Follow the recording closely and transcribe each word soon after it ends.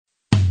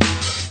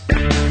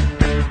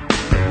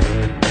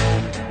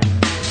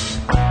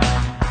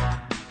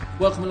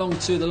Welcome along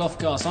to the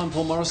Loftcast. I'm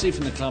Paul Morrissey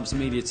from the club's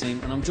media team,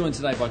 and I'm joined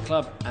today by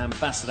club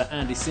ambassador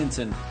Andy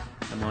Sinton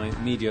and my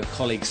media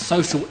colleague,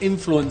 social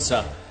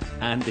influencer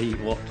Andy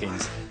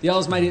Watkins. The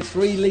Isles made it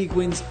 3 league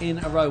wins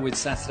in a row with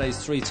Saturday's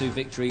 3-2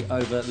 victory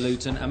over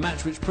Luton, a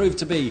match which proved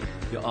to be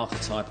your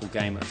archetypal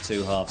game of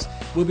two halves.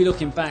 We'll be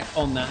looking back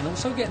on that and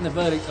also getting the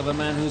verdict of a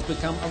man who has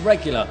become a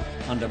regular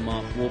under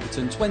Mark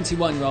Warburton,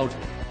 21-year-old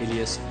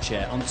Ilias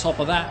Chair. On top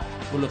of that,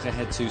 we'll look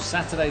ahead to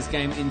Saturday's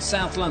game in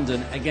South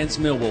London against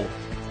Millwall.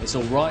 It's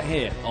all right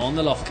here on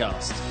the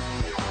Loftcast.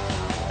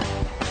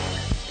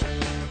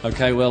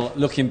 OK, well,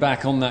 looking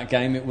back on that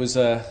game, it was,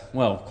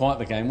 quite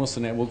the game,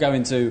 wasn't it? We'll go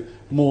into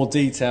more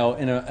detail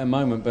in a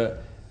moment,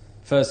 but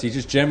firstly,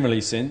 just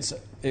generally since,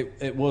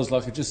 it was,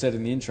 like I just said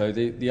in the intro,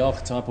 the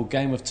archetypal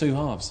game of two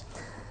halves.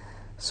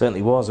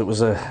 Certainly was. It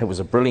was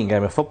a brilliant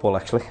game of football,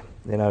 actually.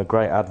 You know, a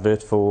great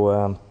advert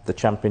for the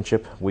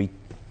Championship. We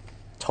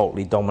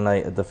totally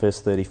dominated the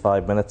first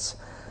 35 minutes.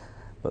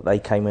 But they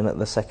came in at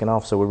the second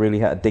half, so we really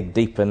had to dig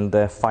deep and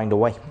find a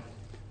way.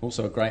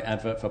 Also a great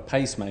advert for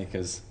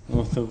pacemakers,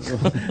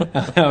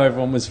 how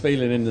everyone was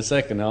feeling in the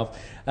second half.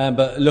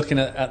 But looking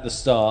at the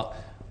start,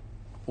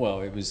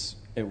 well, it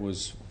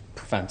was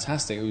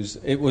fantastic.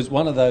 It was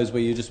one of those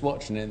where you're just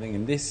watching it and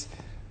thinking, this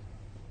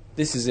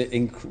is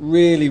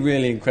really,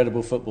 really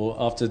incredible football.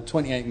 After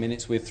 28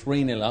 minutes, we're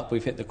 3-0 up.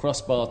 We've hit the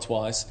crossbar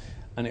twice,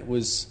 and it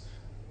was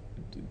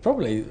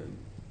probably,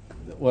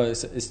 well,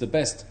 it's the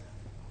best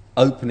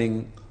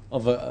opening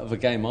of a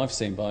game I've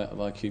seen by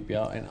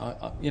QPR, and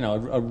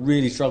I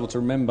really struggle to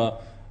remember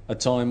a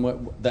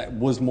time that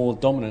was more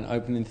dominant,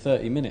 opening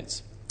 30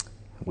 minutes.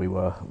 We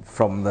were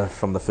from the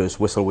first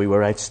whistle. We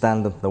were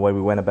outstanding the way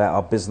we went about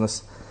our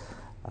business.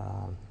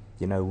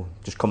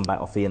 Just come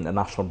back off the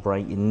international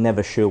break, you're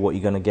never sure what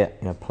you're going to get.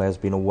 You know, players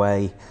being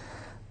away,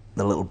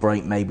 the little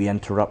break maybe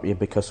interrupt you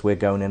because we're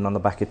going in on the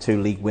back of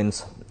 2 league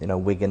wins. You know,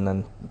 Wigan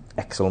and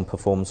excellent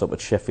performance up at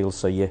Sheffield,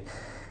 so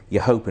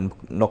you're hoping,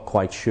 not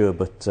quite sure,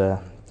 but to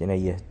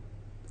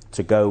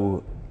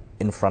go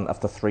in front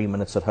after 3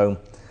 minutes at home,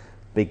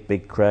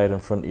 big crowd in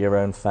front of your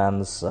own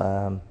fans,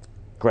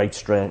 great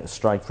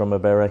strike from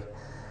Abere.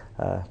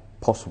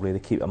 Possibly the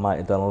keeper might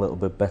have done a little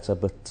bit better,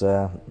 but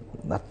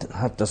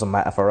that doesn't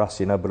matter for us,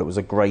 but it was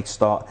a great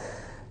start.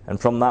 And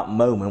from that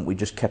moment, we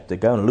just kept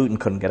it going. Luton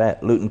couldn't get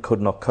out. Luton could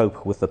not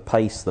cope with the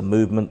pace, the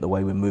movement, the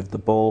way we moved the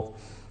ball.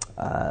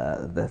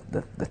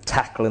 The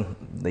tackling,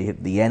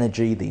 the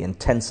energy, the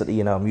intensity,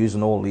 I'm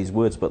using all these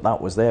words, but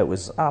that was there. It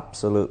was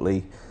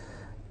absolutely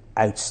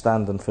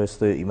outstanding first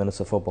 30 minutes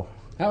of football.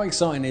 How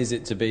exciting is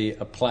it to be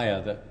a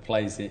player that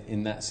plays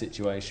in that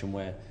situation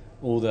where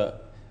all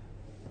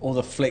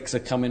the flicks are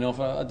coming off?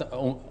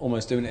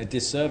 Almost doing it a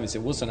disservice.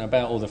 It wasn't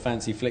about all the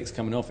fancy flicks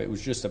coming off. It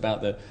was just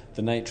about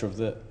the nature of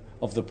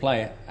the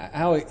play.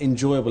 How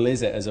enjoyable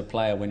is it as a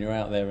player when you're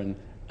out there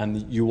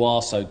and you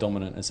are so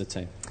dominant as a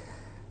team?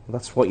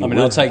 That's what you.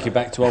 I'll take you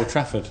back to Old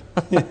Trafford.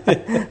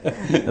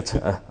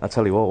 I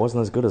tell you what, it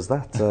wasn't as good as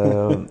that.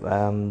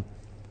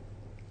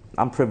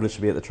 I'm privileged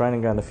to be at the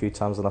training ground a few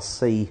times, and I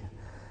see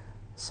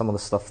some of the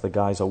stuff the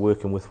guys are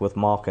working with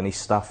Mark and his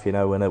staff.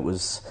 And it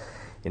was,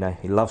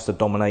 he loves to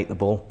dominate the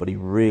ball, but he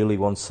really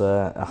wants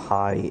a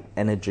high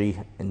energy,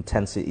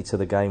 intensity to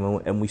the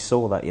game, and we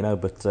saw that.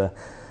 But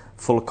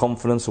full of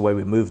confidence, the way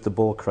we moved the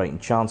ball, creating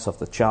chance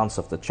after chance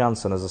after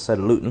chance, and as I said,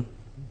 Luton.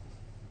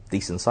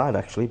 Decent side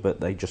actually,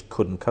 but they just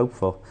couldn't cope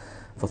for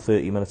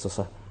 30 minutes or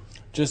so.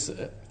 Just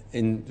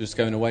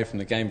going away from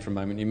the game for a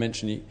moment, you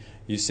mentioned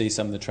you see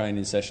some of the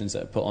training sessions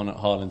that are put on at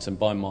Harlington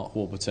by Mark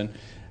Warburton.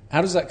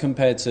 How does that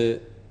compare to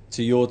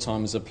your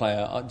time as a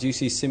player? Do you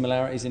see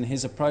similarities in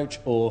his approach,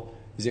 or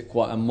is it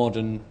quite a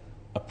modern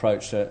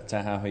approach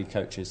to how he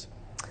coaches?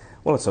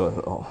 Well,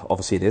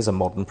 obviously it is a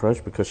modern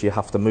approach because you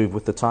have to move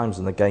with the times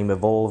and the game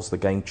evolves, the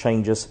game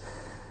changes.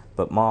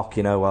 But Mark,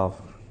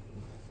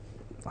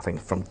 I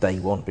think from day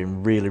one,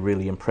 been really,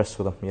 really impressed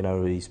with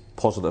him. His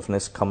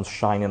positiveness comes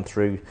shining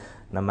through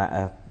no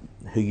matter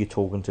who you're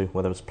talking to,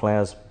 whether it's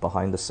players,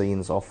 behind the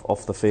scenes,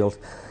 off the field.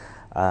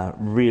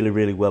 Really,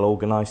 really well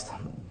organised.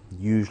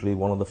 Usually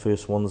one of the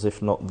first ones,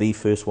 if not the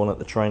first one at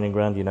the training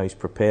ground. He's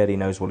prepared, he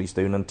knows what he's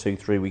doing in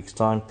 2-3 weeks'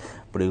 time,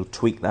 but he'll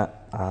tweak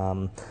that.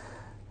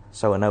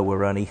 So I know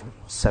we're only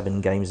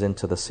 7 games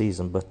into the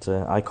season, but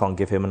I can't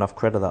give him enough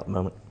credit at the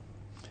moment.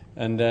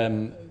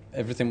 And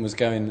everything was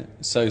going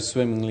so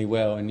swimmingly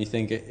well, and you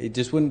think it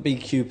just wouldn't be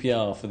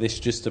QPR for this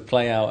just to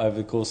play out over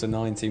the course of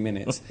 90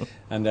 minutes.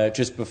 And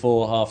just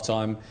before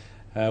half-time,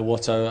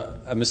 what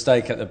a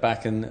mistake at the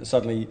back, and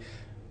suddenly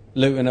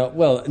Luton are,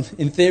 well,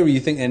 in theory you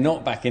think they're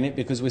not back in it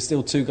because we're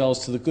still 2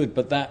 goals to the good,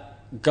 but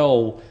that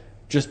goal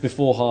just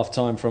before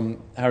half-time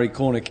from Harry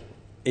Cornick,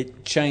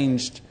 it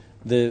changed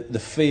the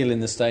feel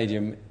in the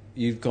stadium.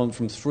 You've gone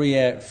from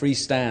three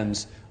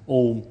stands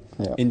all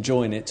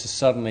enjoying it to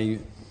suddenly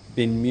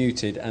been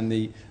muted, and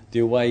the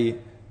away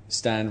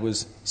stand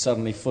was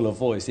suddenly full of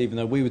voice. Even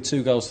though we were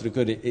 2 goals to the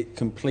good, it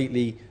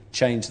completely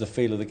changed the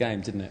feel of the game,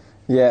 didn't it?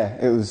 Yeah,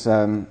 it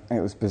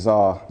was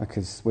bizarre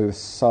because we were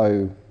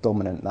so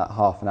dominant that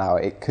half an hour.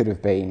 It could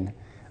have been.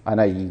 I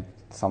know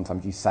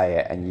sometimes you say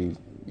it and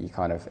you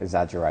kind of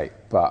exaggerate,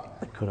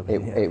 but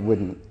it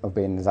wouldn't have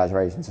been an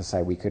exaggeration to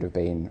say we could have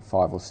been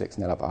 5 or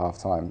 6-0 up at half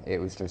time. It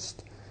was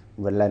just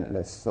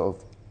relentless, sort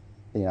of.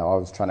 You know, I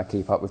was trying to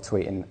keep up with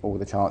tweeting all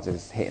the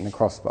chances, hitting the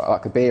crossbar.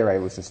 Like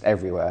Kabira was just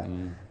everywhere,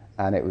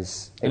 and it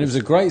was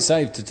a great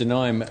save to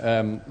deny him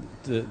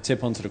the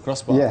tip onto the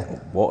crossbar. Yeah,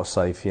 what a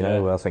save! You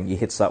know, I think he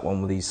hits that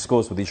one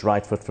scores with his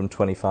right foot from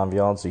 25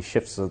 yards. He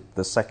shifts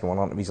the second one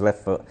onto his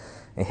left foot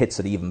and hits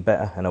it even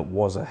better. And it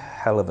was a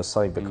hell of a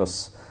save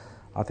because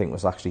I think it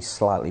was actually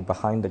slightly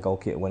behind the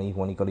goalkeeper when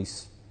he got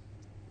his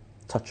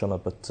touch on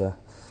it. But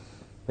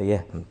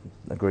yeah,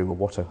 I agree with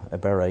Watto.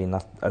 Ebere in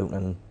that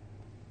opening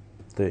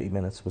 30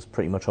 minutes was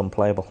pretty much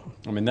unplayable.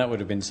 I mean, that would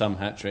have been some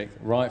hat-trick.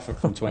 Right foot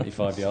from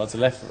 25 yards,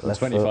 left foot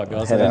from 25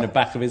 yards, and then the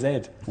back of his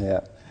head.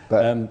 Yeah.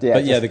 But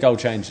the goal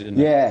changed it, didn't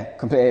it? Yeah,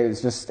 completely.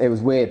 It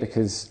was weird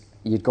because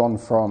you'd gone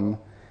from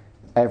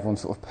everyone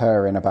sort of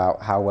purring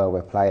about how well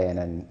we're playing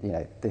and, you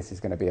know, this is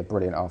going to be a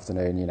brilliant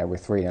afternoon. You know, we're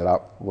 3-0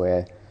 up.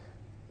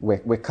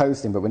 We're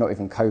coasting, but we're not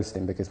even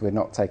coasting because we're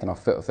not taking our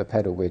foot off the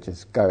pedal. We're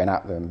just going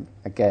at them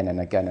again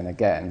and again and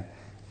again.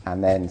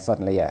 And then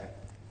suddenly,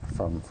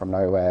 from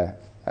nowhere...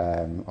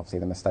 obviously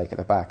the mistake at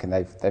the back, and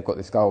they've got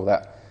this goal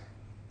that,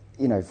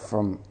 you know,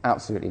 from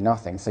absolutely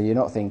nothing. So you're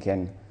not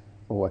thinking,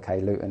 oh, okay,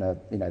 Luton are,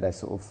 you know, they're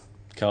sort of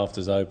carved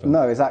us open.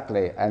 No,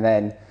 exactly. And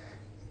then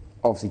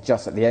obviously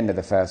just at the end of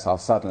the first half,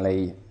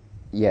 suddenly,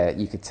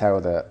 you could tell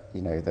that,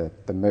 you know,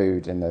 the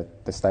mood in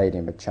the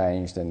stadium had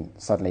changed, and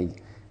suddenly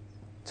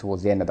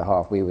towards the end of the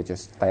half,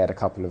 they had a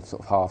couple of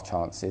sort of half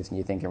chances, and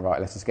you're thinking, right,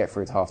 let's just get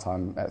through to half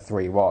time at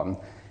 3-1,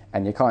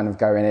 and you're kind of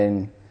going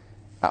in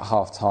at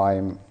half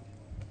time.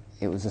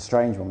 It was a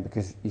strange one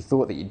because you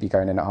thought that you'd be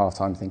going in at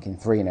half-time thinking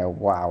 3-0,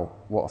 wow,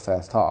 what a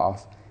first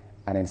half.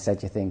 And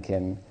instead you're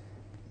thinking,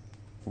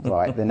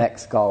 right, the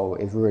next goal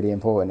is really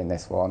important in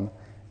this one.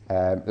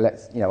 I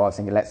was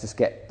thinking, let's just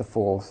get the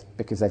fourth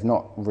because they've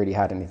not really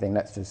had anything.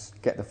 Let's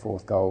just get the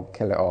fourth goal,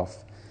 kill it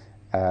off.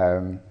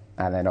 And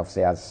then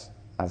obviously as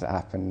it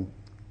happened,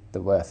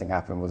 the worst thing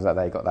happened was that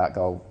they got that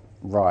goal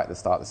right at the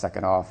start of the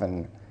second half,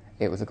 and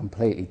it was a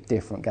completely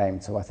different game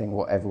to, I think,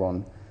 what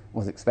everyone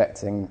was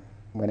expecting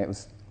when it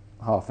was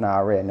half an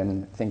hour in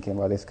and thinking,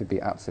 well, this could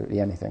be absolutely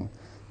anything.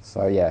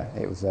 So yeah,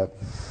 it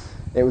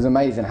was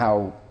amazing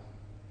how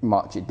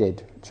much it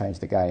did change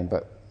the game,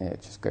 but it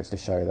just goes to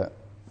show that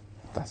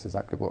that's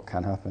exactly what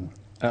can happen.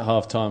 At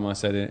half time, I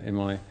said in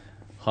my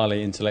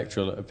highly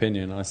intellectual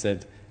opinion, I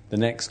said the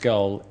next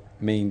goal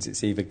means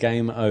it's either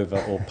game over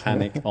or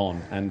panic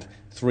on. And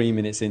 3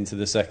 minutes into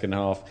the second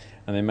half,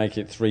 and they make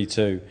it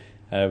 3-2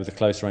 with a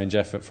close range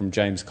effort from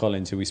James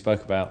Collins, who we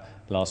spoke about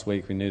last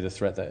week. We knew the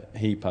threat that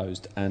he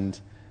posed, and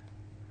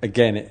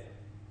again,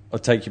 I'll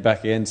take you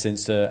back again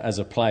as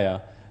a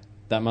player,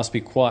 that must be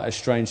quite a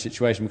strange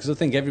situation because I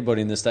think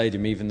everybody in the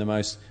stadium, even the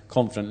most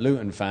confident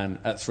Luton fan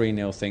at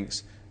 3-0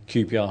 thinks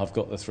QPR have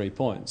got the 3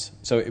 points.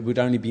 So it would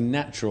only be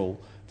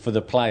natural for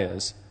the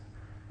players,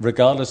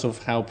 regardless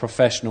of how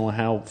professional,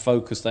 how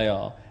focused they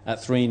are, at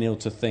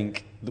 3-0 to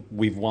think that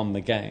we've won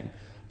the game.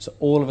 So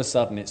all of a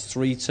sudden it's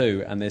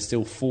 3-2 and there's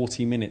still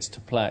 40 minutes to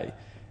play.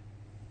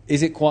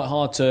 Is it quite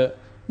hard to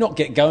not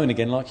get going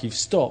again like you've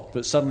stopped,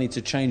 but suddenly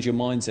to change your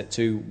mindset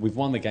to we've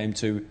won the game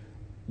to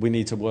we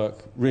need to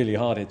work really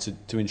hard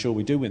to ensure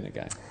we do win the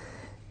game?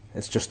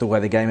 It's just the way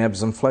the game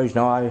ebbs and flows.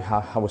 Now,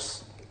 I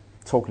was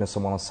talking to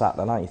someone on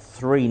Saturday night.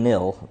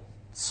 3-0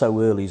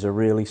 so early is a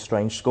really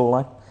strange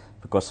scoreline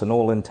because in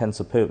all intents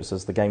and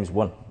purposes the game's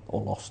won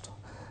or lost.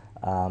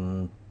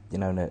 And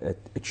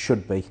it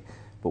should be.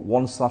 But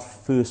once that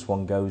first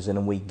one goes in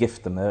and we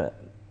gift them it,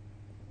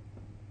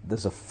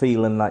 there's a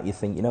feeling that you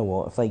think, you know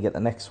what, if they get the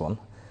next one,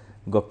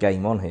 we've got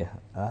game on here.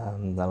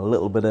 And a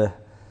little bit of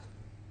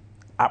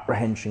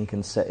apprehension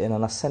can set in,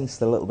 and I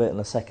sensed a little bit in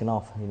the second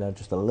half,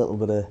 just a little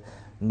bit of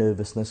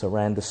nervousness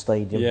around the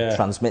stadium,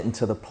 transmitting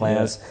to the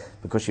players,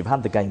 because you've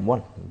had the game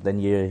won. Then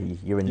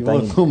you're in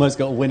danger. You've almost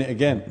got to win it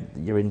again.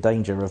 You're in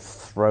danger of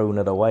throwing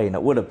it away, and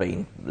it would have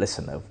been,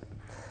 listen, if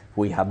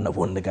we hadn't have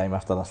won the game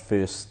after that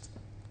first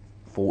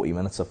 40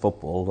 minutes of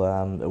football,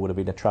 it would have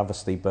been a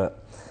travesty,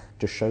 but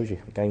just shows you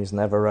the game's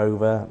never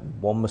over.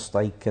 One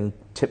mistake can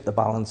tip the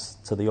balance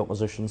to the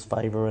opposition's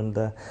favour,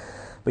 and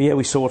but yeah,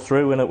 we saw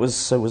through, and it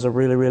was a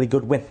really, really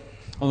good win.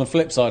 On the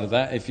flip side of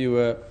that, if you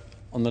were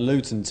on the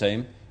Luton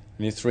team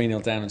and you're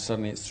 3-0 down and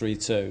suddenly it's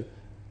 3-2,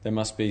 there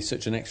must be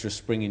such an extra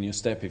spring in your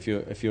step if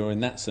you're in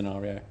that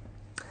scenario.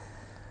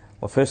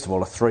 Well, first of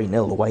all, a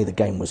 3-0, the way the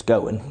game was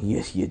going,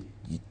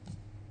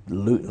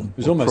 Luton. It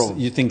was almost,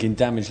 you're thinking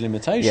damage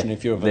limitation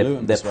if you're of a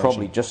Luton They're persuasion.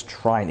 probably just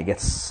trying to get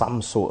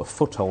some sort of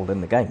foothold in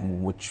the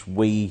game, which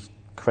we,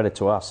 credit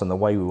to us, and the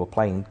way we were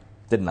playing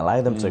didn't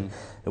allow them to.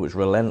 It was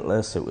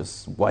relentless, it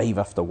was wave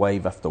after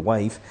wave after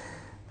wave.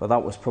 But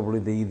that was probably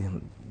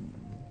the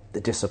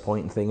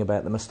disappointing thing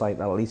about the mistake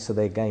that leads to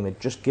their game. It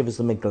just gives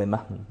them a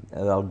glimmer.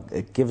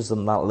 It gives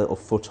them that little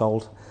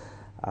foothold.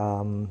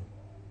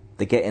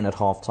 they get in at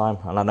half time,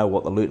 and I know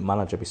what the Luton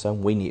manager be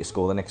saying. We need to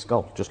score the next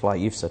goal, just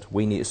like you've said.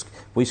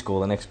 We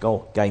score the next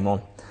goal, game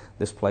on.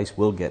 This place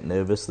will get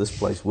nervous. This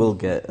place will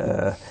get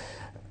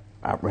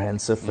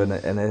apprehensive,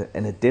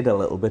 and it did a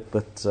little bit.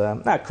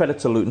 But credit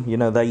to Luton. You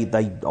know,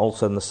 they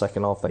also in the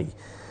second half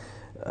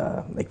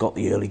they got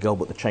the early goal,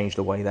 but they changed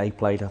the way they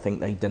played. I think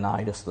they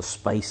denied us the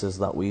spaces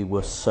that we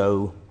were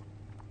so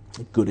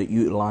good at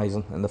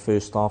utilising in the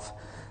first half.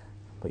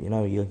 But, you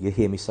know, you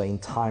hear me saying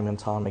time and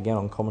time again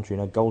on commentary,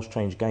 you know, goals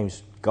change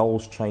games.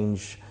 Goals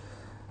change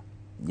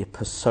your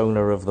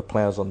persona of the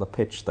players on the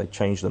pitch. They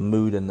change the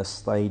mood in the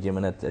stadium,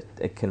 and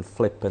it can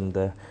flip.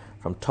 And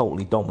from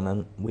totally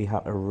dominant, we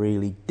had to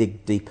really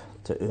dig deep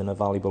to earn a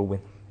valuable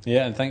win.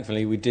 Yeah, and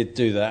thankfully we did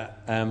do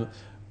that.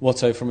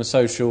 Watto, from a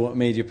social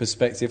media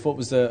perspective, what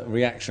was the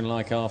reaction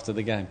like after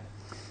the game?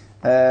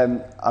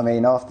 I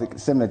mean, after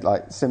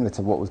similar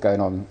to what was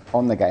going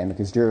on the game,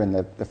 because during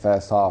the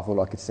first half,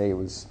 all I could see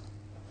was,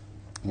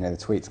 you know, the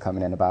tweets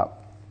coming in about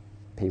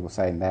people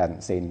saying they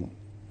hadn't seen,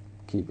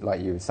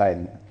 like you were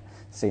saying,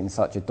 seen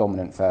such a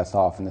dominant first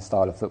half in the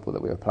style of football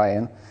that we were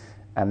playing.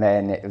 And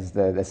then it was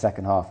the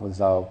second half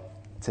was,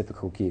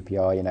 typical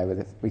QPR, you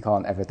know, we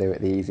can't ever do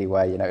it the easy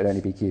way, you know, it'd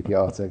only be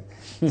QPR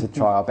to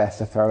try our best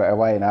to throw it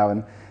away now.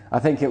 And I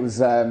think it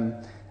was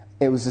a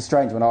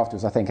strange one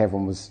afterwards. I think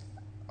everyone was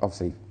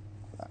obviously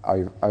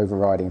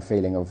overriding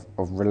feeling of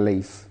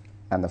relief,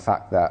 and the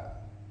fact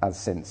that, as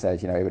Sint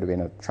said, you know, it would have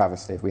been a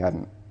travesty if we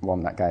hadn't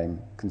won that game,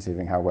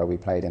 considering how well we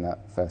played in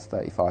that first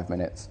 35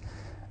 minutes.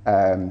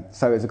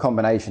 So it was a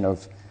combination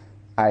of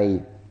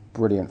A,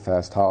 brilliant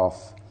first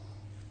half,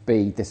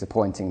 B,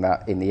 disappointing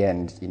that in the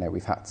end, you know,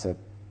 we've had to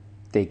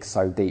dig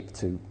so deep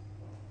to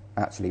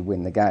actually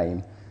win the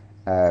game.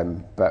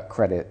 But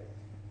credit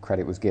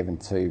was given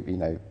to, you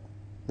know,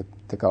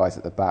 the guys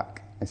at the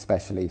back,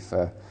 especially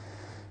for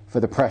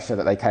the pressure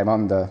that they came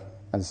under,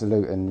 as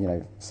Luton, you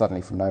know,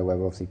 suddenly from nowhere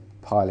were obviously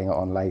piling it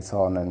on late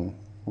on, and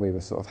we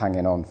were sort of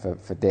hanging on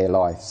for dear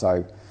life.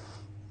 So,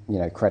 you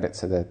know, credit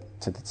to the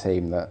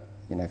team that,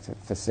 you know,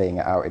 for seeing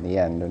it out in the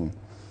end. And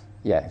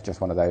yeah,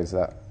 just one of those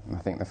that I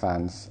think the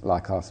fans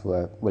like us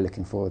were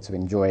looking forward to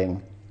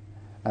enjoying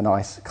a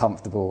nice,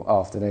 comfortable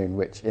afternoon,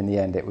 which in the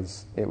end it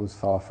was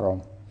far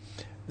from.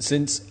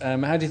 Since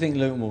how do you think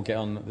Luton will get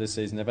on this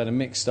season? They've had a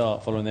mixed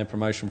start following their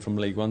promotion from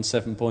League One,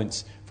 7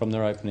 points from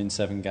their opening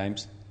 7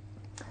 games.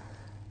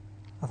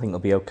 I think they'll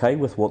be okay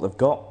with what they've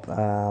got.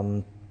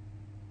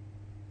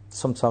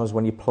 Sometimes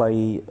when you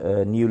play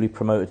a newly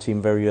promoted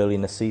team very early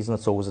in the season,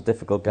 it's always a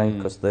difficult game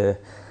because they're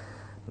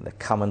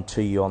coming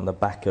to you on the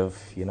back of,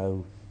 you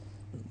know,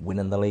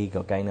 winning the league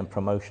or gaining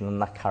promotion,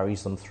 and that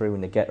carries them through,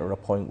 and they get to a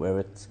point where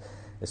it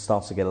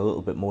starts to get a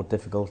little bit more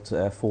difficult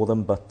for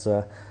them. But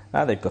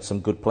now they've got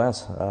some good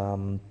players.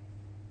 Now,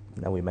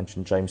 we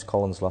mentioned James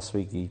Collins last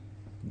week. He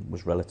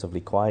was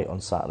relatively quiet on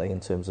Saturday in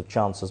terms of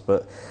chances,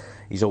 but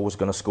he's always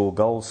going to score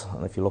goals.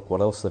 And if you look what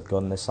else they've got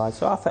on this side,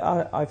 so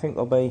I think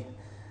they'll be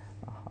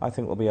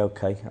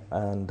okay.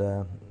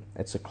 And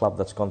it's a club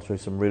that's gone through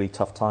some really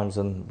tough times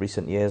in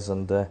recent years,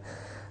 and they're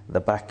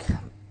back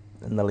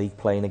in the league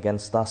playing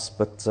against us.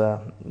 But I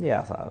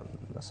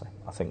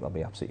think they'll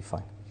be absolutely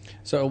fine.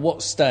 So at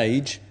what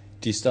stage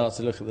do you start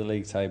to look at the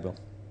league table?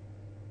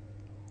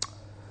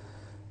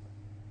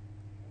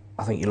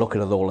 I think you look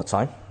at it all the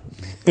time,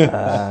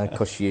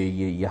 because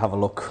you have a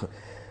look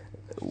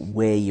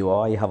where you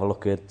are, you have a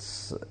look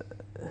at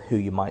who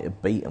you might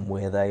have beat and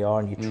where they are,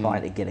 and you try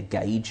to get a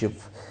gauge of,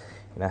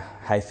 you know,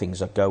 how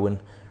things are going.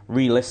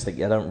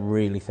 Realistically, I don't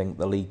really think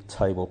the league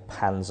table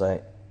pans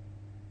out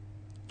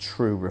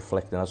true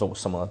reflecting. There's always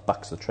someone that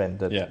backs the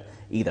trend at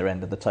either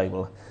end of the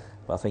table.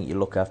 But I think you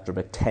look after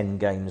about 10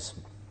 games,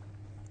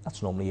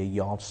 that's normally a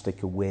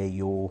yardstick of where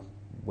you're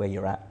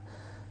at.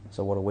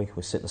 So what are we?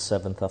 We're sitting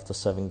 7th after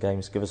 7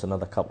 games. Give us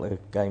another couple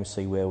of games,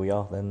 see where we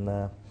are. Then,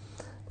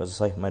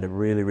 as I say, made a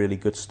really, really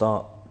good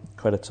start.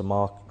 Credit to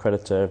Mark,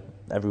 credit to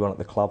everyone at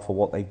the club for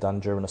what they've done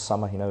during the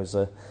summer. You know, it's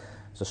a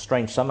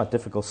strange summer,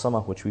 difficult summer,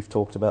 which we've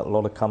talked about. A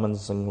lot of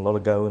comings and a lot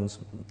of goings,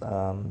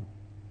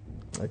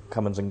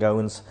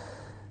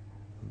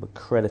 But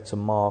credit to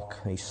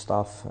Mark, his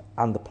staff,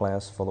 and the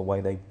players for the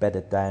way they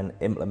bedded down,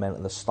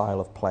 implemented the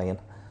style of playing.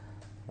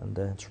 And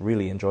it's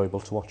really enjoyable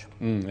to watch.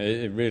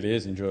 It really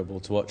is enjoyable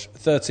to watch.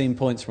 13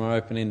 points from our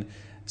opening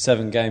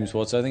 7 games,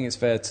 so I think it's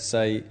fair to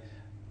say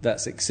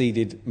that's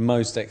exceeded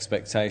most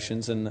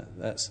expectations, and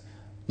that's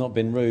not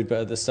been rude.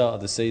 But at the start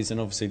of the season,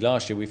 obviously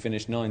last year we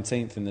finished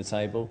 19th in the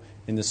table.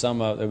 In the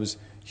summer there was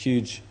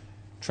huge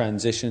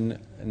transition,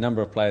 a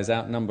number of players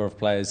out, number of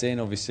players in.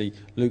 Obviously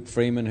Luke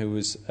Freeman, who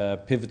was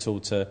pivotal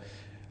to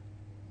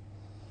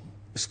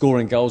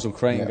scoring goals or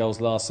creating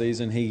goals last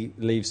season, he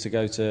leaves to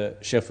go to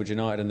Sheffield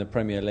United in the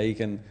Premier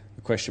League, and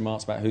the question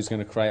marks about who's going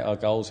to create our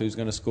goals, who's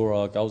going to score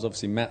our goals.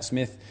 Obviously Matt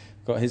Smith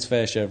got his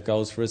fair share of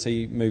goals for us.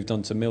 He moved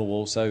on to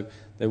Millwall, so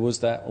there was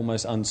that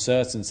almost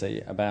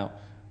uncertainty about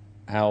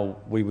how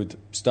we would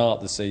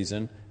start the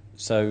season.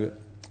 So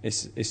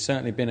it's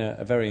certainly been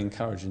a very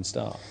encouraging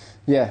start.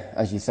 Yeah,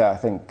 as you say, I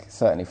think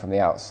certainly from the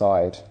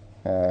outside,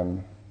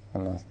 and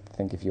I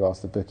think if you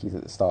asked the bookies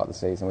at the start of the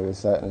season, we were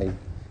certainly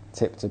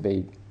tipped to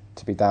be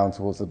down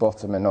towards the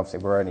bottom. And obviously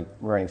we're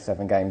only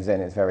 7 games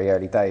in. It's very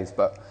early days,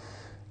 but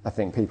I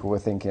think people were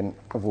thinking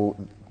of all,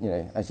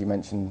 as you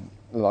mentioned,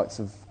 the likes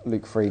of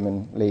Luke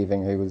Freeman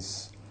leaving, who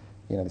was,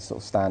 the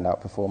sort of standout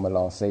performer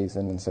last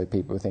season, and so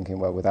people were thinking,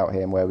 well, without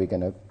him, where are we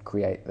going to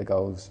create the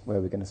goals? Where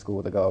are we going to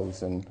score the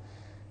goals? And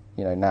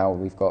now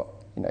we've got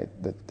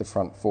the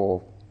front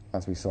 4,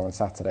 as we saw on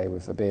Saturday,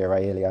 with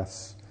Abira,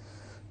 Ilias,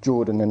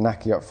 Jordan, and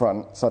Naki up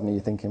front. Suddenly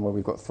you're thinking, well,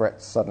 we've got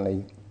threats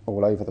suddenly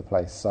all over the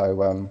place.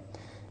 So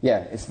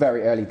it's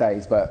very early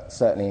days, but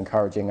certainly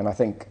encouraging. And I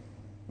think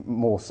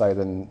more so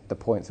than the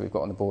points that we've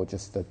got on the board,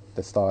 just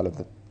the style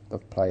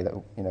of play that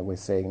we're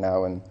seeing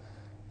now, and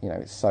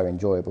it's so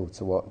enjoyable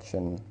to watch.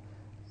 And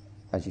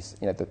as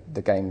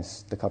the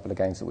games, the couple of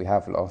games that we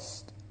have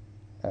lost,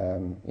 they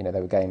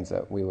were games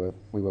that we were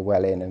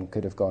well in and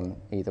could have gone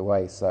either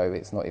way. So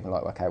it's not even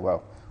like, okay,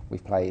 well,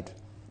 we've played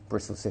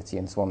Bristol City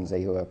and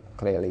Swansea, who are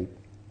clearly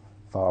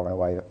far and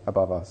away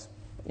above us.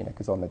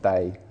 Because on the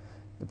day,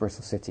 the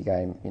Bristol City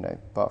game,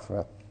 but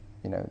for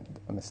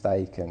a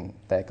mistake and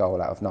their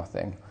goal out of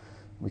nothing,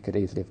 we could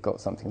easily have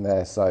got something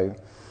there. So.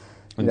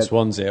 And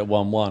Swansea at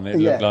 1-1, it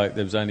looked like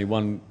there was only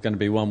going to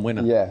be one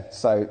winner. Yeah,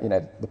 so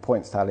the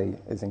points tally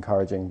is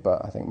encouraging,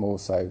 but I think more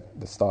so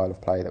the style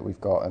of play that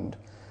we've got and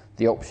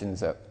the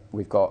options that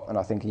we've got. And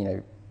I think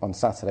on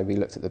Saturday we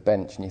looked at the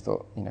bench and you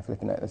thought,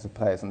 flipping it, there's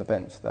players on the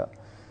bench that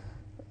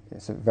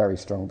it's a very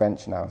strong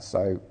bench now.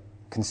 So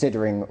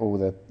considering all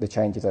the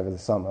changes over the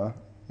summer,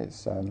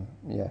 it's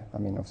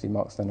obviously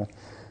Mark's done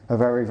a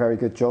very, very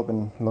good job,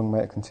 and long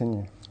may it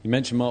continue. You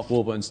mentioned Mark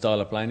Warburton's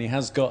style of play, and he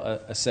has got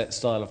a set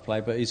style of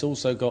play, but he's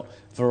also got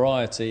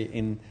variety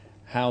in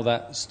how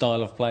that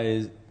style of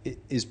play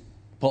is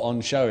put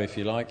on show, if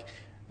you like.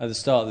 At the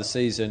start of the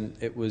season,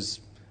 it was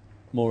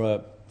more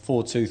a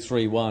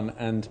 4-2-3-1,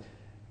 and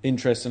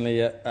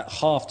interestingly, at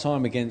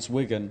half-time against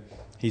Wigan,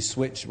 he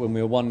switched, when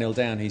we were 1-0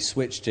 down, he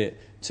switched it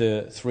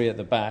to 3 at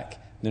the back,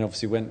 and then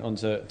obviously went on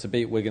to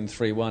beat Wigan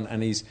 3-1,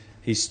 and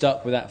he's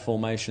stuck with that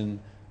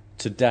formation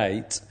to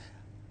date.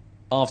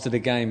 After the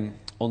game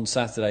on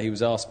Saturday, he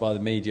was asked by the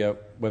media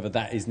whether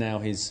that is now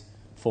his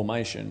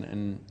formation,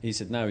 and he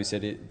said no. He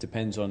said it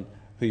depends on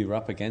who you're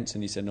up against,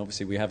 and he said, and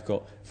obviously we have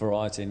got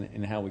variety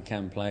in how we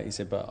can play it. He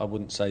said, but I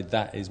wouldn't say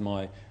that is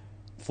my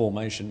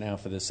formation now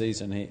for the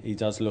season. He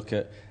does look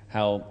at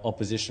how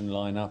opposition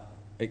line up,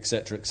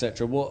 etc.,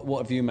 etc.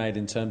 What have you made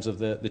in terms of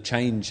the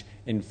change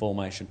in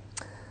formation?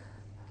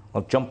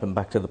 Well, jumping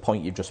back to the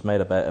point you just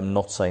made about him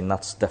not saying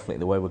that's definitely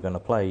the way we're going to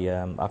play,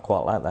 I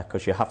quite like that,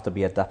 because you have to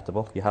be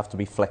adaptable, you have to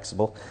be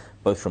flexible,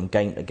 both from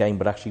game to game,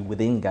 but actually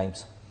within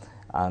games.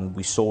 And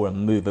we saw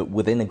him move it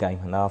within a game,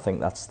 and I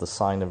think that's the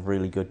sign of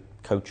really good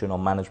coaching or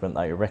management,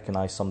 that you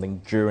recognise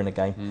something during a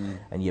game,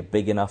 and you're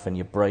big enough and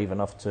you're brave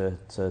enough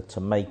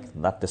to make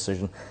that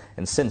decision.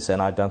 And since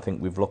then, I don't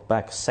think we've looked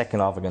back.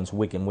 Second half against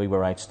Wigan, we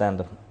were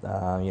outstanding.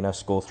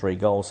 Scored 3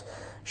 goals.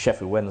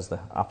 Sheffield Wednesday,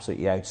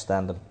 absolutely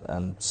outstanding.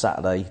 And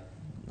Saturday,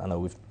 I know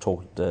we've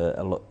talked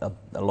a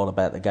lot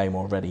about the game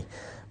already,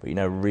 but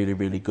really,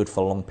 really good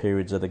for long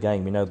periods of the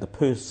game. The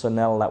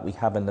personnel that we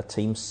have in the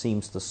team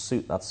seems to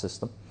suit that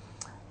system.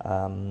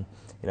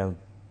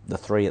 The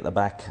 3 at the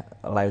back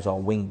allows our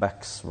wing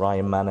backs,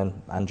 Ryan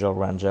Manning, Angel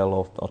Rangel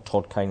or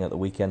Todd Kane at the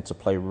weekend, to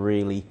play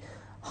really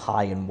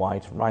high and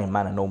wide. Ryan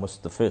Manning,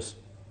 almost the first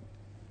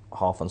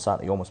half on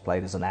Saturday, almost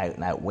played as an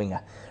out-and-out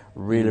winger.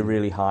 Really,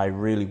 really high,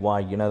 really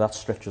wide. That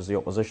stretches the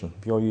opposition.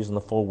 If you're using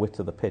the full width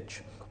of the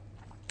pitch,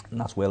 and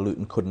that's where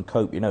Luton couldn't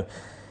cope.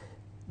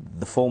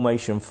 The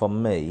formation for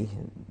me,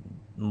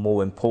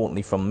 more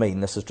importantly from me,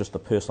 and this is just a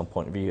personal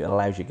point of view, it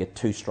allows you to get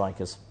 2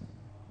 strikers.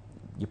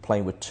 You're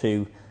playing with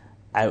 2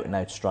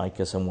 out-and-out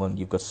strikers, and when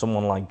you've got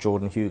someone like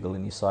Jordan Hugel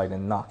in your side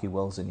and Naki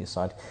Wells in your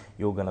side,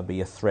 you're going to be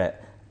a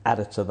threat.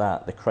 Added to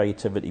that, the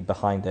creativity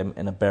behind them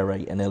in a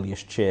Beret and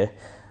Ilias Chair,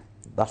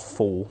 that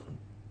 4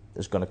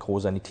 is going to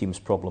cause any team's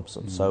problems.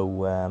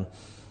 So,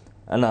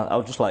 and I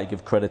would just like to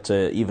give credit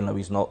to, even though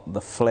he's not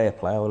the flair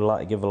player, I would like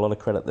to give a lot of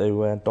credit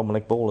to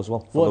Dominic Ball as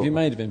well. What have you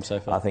made of him so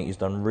far? I think he's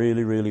done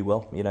really, really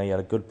well. He had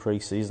a good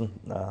pre-season.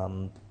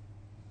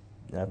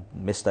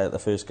 Missed out the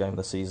first game of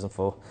the season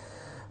for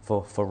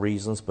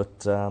reasons,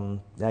 but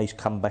he's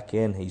come back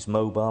in. He's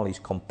mobile, he's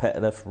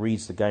competitive,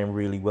 reads the game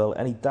really well,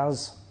 and he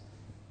does,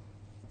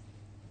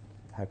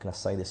 how can I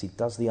say this, he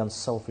does the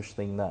unselfish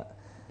thing that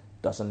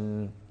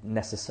doesn't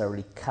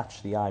necessarily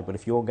catch the eye, but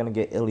if you're going to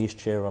get Ilias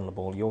Chair on the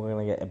ball, you're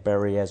going to get a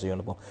Berriese on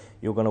the ball,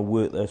 you're going to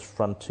work those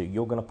front 2,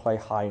 you're going to play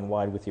high and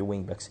wide with your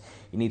wing backs.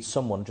 You need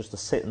someone just to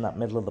sit in that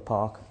middle of the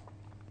park,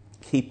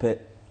 keep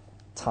it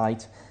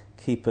tight,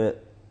 keep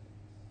it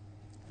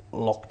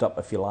locked up,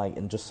 if you like,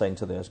 and just saying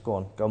to theirs,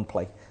 go and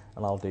play,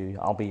 and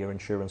I'll be your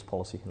insurance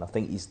policy. And I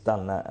think he's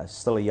done that. He's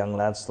still a young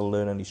lad, still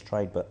learning his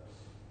trade, but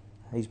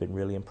he's been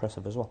really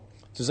impressive as well.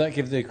 Does that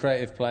give the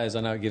creative players,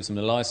 I know it gives them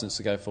the licence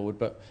to go forward,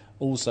 but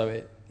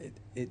also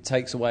it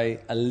takes away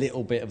a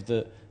little bit of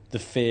the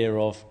fear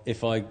of,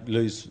 if I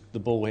lose the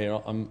ball here,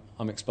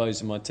 I'm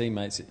exposing my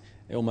teammates. It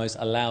almost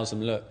allows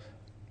them, look,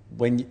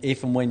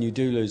 if and when you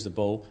do lose the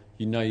ball,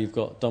 you know you've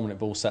got Dominic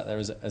Ball sat there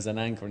as an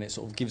anchor, and it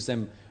sort of gives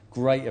them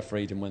greater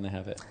freedom when they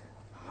have it.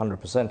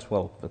 100%.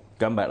 Well, but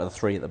going back to the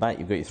three at the back,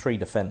 you've got your three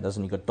defenders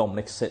and you've got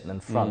Dominic sitting in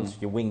front.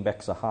 Your wing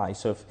backs are high,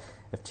 so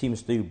if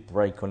teams do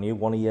break on you,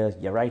 one of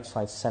your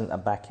outside centre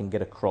back can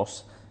get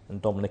across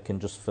and Dominic can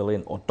just fill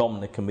in, or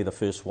Dominic can be the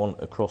first one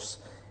across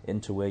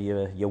into where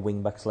your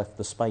wing backs left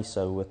the space.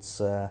 So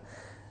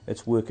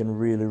it's working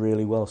really,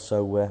 really well.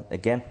 So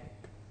again,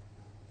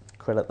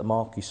 credit the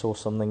Mark. He saw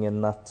something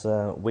in that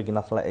Wigan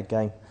Athletic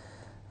game,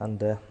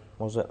 and what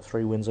was it,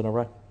 3 wins in a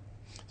row?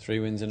 3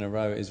 wins in a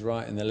row is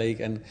right in the league.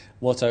 And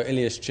Watto,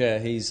 Ilias Chair,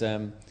 he's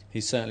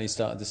certainly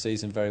started the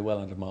season very well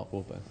under Mark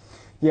Warburton.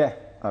 Yeah,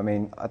 I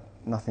mean,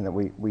 nothing that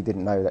we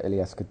didn't know that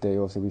Ilias could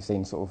do. Obviously, we've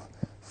seen sort of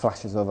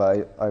flashes of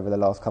it over the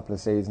last couple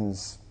of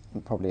seasons,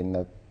 probably in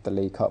the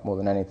League Cup more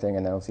than anything,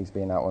 and then obviously he's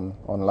been out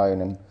on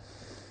loan. And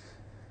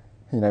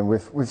you know,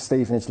 with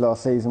Stevenage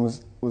last season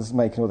was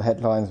making all the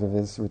headlines with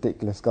his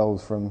ridiculous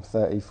goals from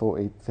 30,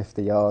 40,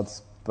 50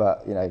 yards.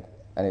 But you know,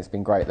 and it's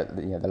been great that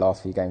the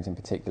last few games in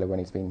particular when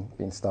he's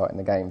been starting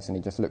the games, and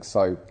he just looks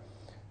so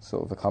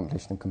sort of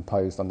accomplished and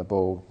composed on the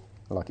ball,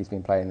 like he's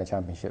been playing in the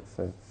Championship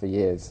for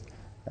years.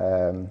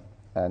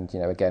 And you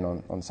know, again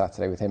on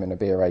Saturday with him and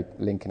Abire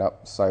linking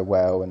up so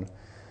well, and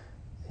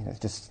you know,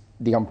 just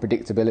the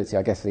unpredictability,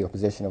 I guess, of the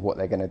opposition of what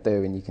they're going to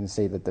do, and you can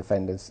see the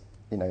defenders.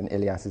 You know, and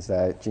Ilias is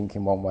there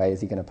jinking one way.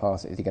 Is he going to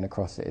pass it? Is he going to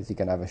cross it? Is he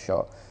going to have a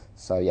shot?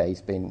 So yeah,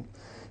 he's been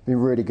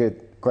really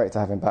good. Great to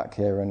have him back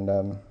here, and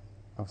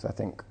obviously I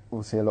think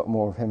we'll see a lot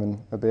more of him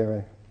and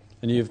Abire.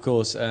 And you, of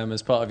course,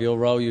 as part of your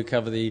role, you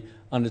cover the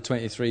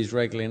under-23s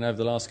regularly, and over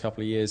the last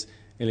couple of years,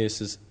 Ilias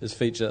has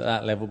featured at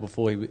that level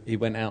before he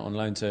went out on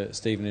loan to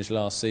Stevenage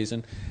last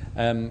season.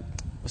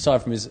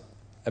 Aside from his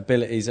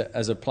abilities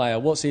as a player,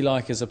 what's he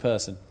like as a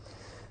person?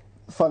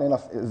 Funny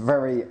enough, it's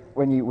very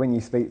when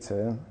you speak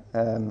to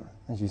him,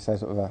 as you say,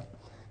 sort of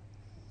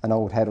an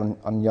old head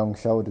on young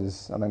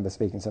shoulders. I remember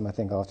speaking to him, I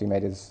think, after he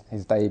made his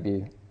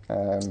debut,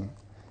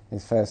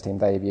 his first team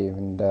debut,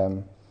 and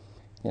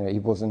you know, it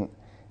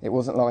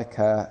wasn't like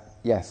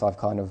yes, I've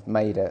kind of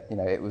made it. You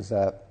know, it was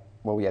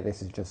well, yeah,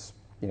 this is just,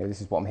 you know,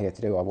 this is what I'm here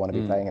to do. I want to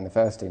be playing in the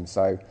first team.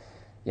 So,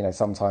 you know,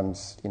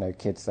 sometimes, you know,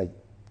 kids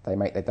they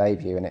make their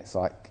debut and it's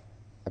like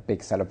a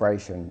big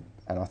celebration,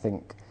 and I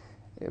think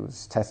it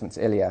was testament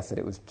to Ilias that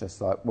it was just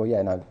like, well,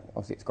 yeah, no,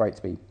 obviously it's great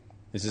to be.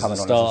 This is the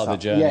start of the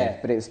journey. Yeah,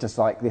 but it's just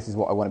like, this is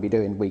what I want to be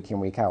doing week in,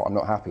 week out. I'm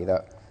not happy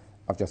that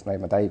I've just made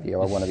my debut.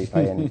 I want to be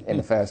playing in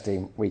the first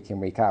team week in,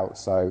 week out.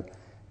 So,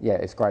 yeah,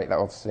 it's great that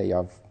obviously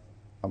I've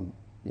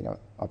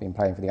been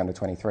playing for the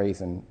under-23s,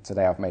 and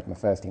today I've made my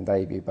first team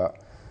debut, but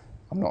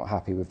I'm not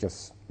happy with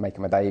just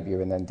making my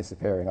debut and then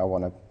disappearing. I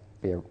want to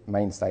be a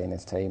mainstay in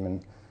this team,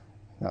 and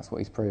that's what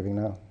he's proving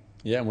now.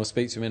 Yeah, and we'll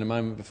speak to him in a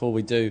moment. Before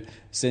we do,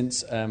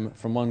 since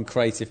from one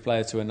creative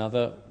player to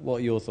another,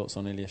 what are your thoughts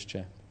on Ilias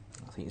Chair?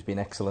 I think he's been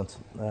excellent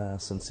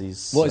since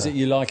he's... What is it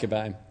you like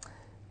about him?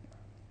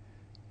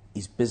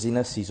 His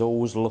busyness. He's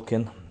always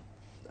looking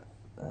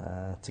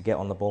to get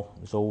on the ball.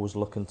 He's always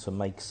looking to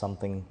make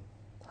something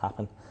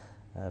happen.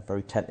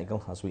 Very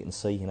technical, as we can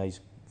see. You know, he's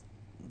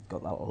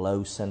got that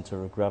low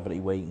centre of gravity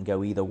where he can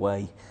go either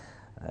way,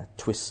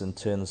 twists and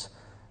turns.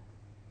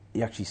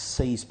 He actually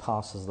sees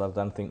passes that I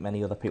don't think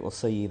many other people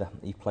see either.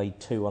 He played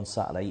 2 on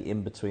Saturday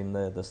in between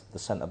the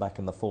centre back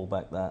and the full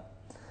back.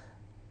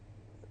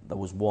 There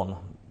was one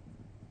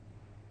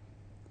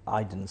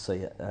I didn't see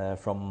it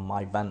from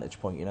my vantage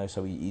point, you know.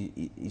 So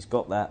he's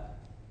got that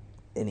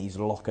in his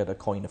locker, to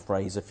coin a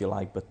phrase, if you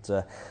like.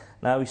 But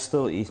now he's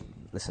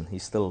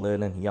still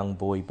learning, young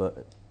boy,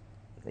 but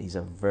he's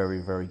a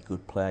very, very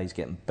good player. He's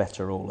getting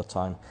better all the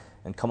time.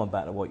 And coming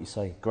back to what you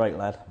say, great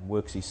lad,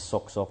 works his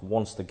socks off,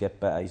 wants to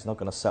get better. He's not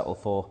going to settle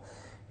for,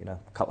 you know,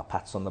 a couple of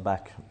pats on the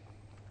back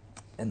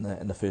in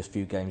the first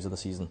few games of the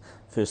season.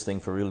 First thing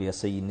for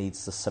Ilias, he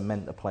needs to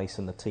cement a place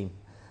in the team,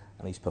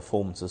 and his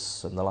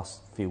performances in the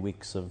last few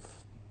weeks have,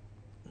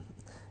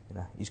 you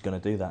know, he's going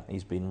to do that.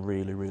 He's been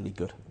really, really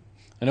good.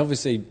 And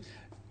obviously,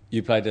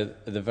 you played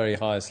at the very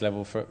highest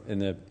level in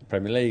the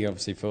Premier League,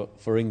 obviously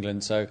for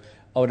England. So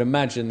I would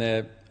imagine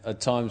there are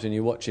times when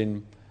you're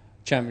watching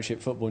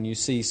Championship football and you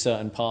see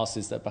certain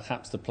passes that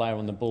perhaps the player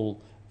on the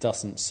ball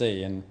doesn't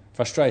see, and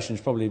frustration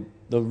is probably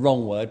the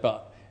wrong word,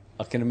 but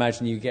I can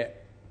imagine you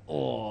get,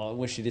 I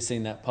wish you'd have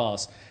seen that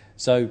pass.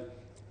 So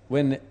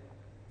when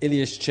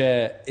Ilias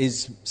Chair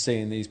is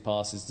seeing these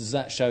passes, does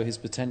that show his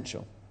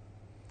potential?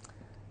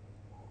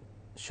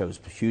 Shows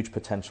huge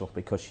potential,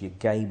 because your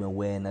game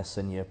awareness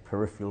and your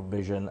peripheral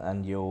vision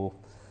and your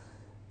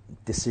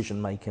decision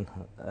making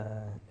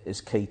is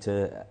key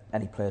to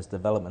any player's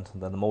development.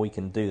 And the more he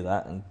can do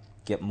that and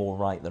get more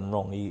right than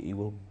wrong, he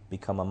will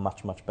become a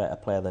much, much better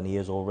player than he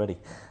is already.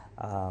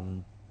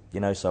 You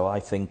know, so I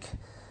think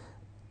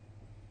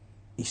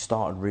he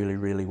started really,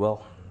 really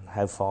well.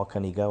 How far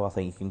can he go? I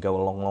think he can go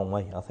a long, long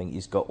way. I think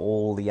he's got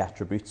all the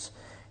attributes.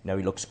 You know,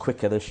 he looks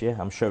quicker this year.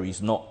 I'm sure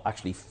he's not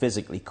actually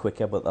physically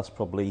quicker, but that's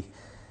probably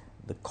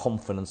the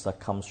confidence that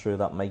comes through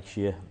that makes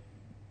you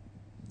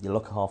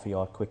look half a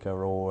yard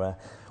quicker, or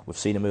we've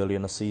seen him early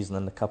in the season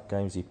in the cup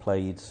games. He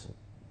played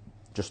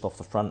just off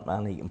the front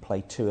man. He can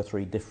play 2 or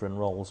 3 different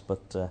roles,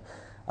 but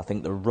I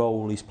think the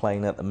role he's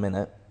playing at the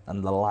minute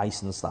and the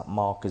licence that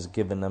Mark has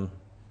given him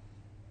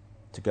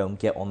to go and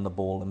get on the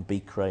ball and be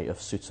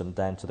creative suits him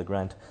down to the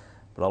ground.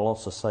 But I'll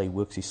also say he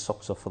works his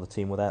socks off for the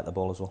team without the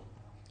ball as well.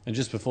 And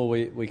just before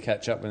we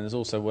catch up, and it's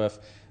also worth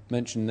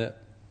mentioning that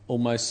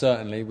almost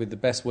certainly, with the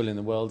best will in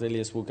the world,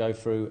 Ilias will go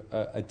through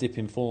a dip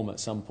in form at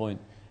some point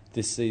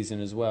this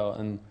season as well.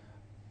 And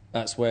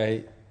that's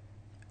where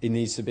he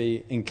needs to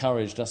be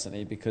encouraged, doesn't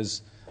he?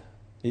 Because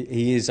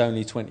he is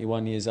only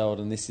 21 years old,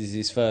 and this is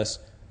his first,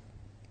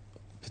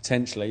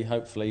 potentially,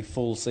 hopefully,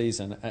 full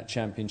season at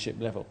championship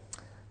level.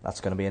 That's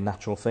going to be a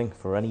natural thing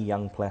for any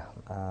young player.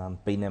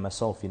 Being there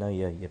myself,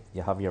 you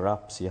have your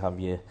ups, you have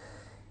your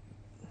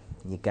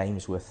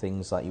games where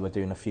things like you were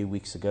doing a few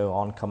weeks ago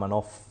aren't coming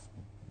off,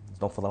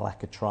 not for the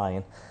lack of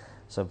trying.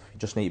 So you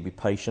just need to be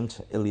patient.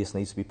 Ilias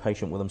needs to be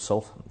patient with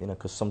himself,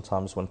 because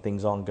sometimes when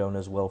things aren't going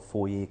as well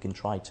for you, you can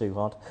try too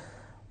hard.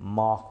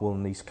 Mark will,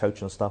 and his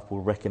coaching staff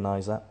will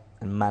recognise that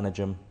and manage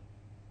him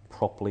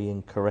properly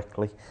and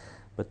correctly.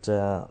 But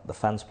the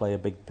fans play a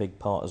big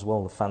part as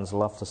well. The fans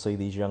love to see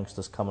these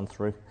youngsters coming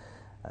through,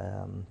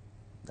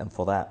 and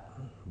for that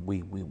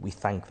we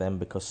thank them,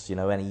 because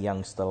any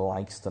youngster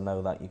likes to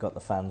know that you got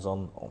the fans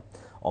on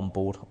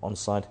board, on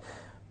side.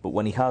 But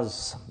when he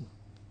has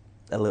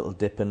a little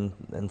dip in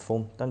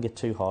form, don't get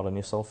too hard on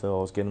yourself. I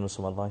was giving him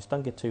some advice.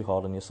 Don't get too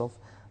hard on yourself.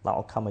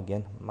 That'll come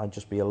again. It might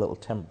just be a little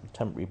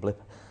temporary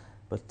blip.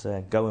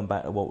 But going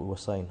back to what we were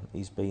saying,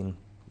 he's been,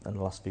 in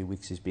the last few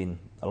weeks, he's been,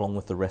 along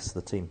with the rest of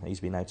the team,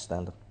 he's been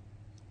outstanding.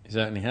 He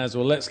certainly has.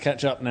 Well, let's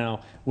catch up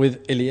now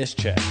with Ilias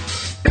Chair.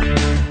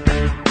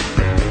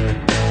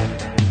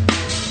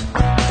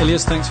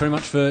 Ilias, thanks very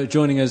much for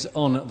joining us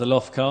on the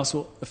Loftcast.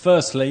 Well,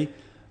 firstly,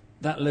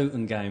 that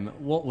Luton game,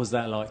 what was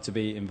that like to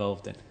be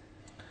involved in?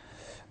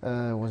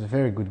 It was a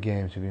very good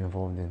game to be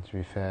involved in, to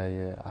be fair.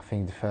 Yeah. I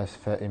think the first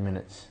 30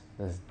 minutes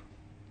is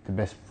the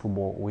best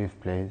football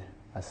we've played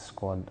as a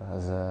squad,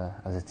 as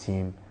a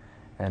team.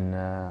 And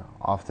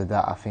after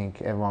that, I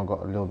think everyone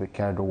got a little bit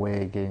carried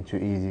away, getting too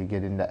easy,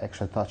 getting that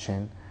extra touch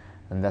in.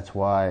 And that's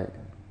why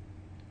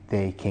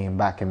they came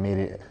back and made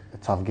it a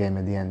tough game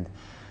at the end.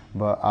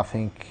 But I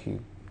think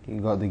you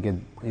got to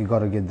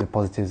get the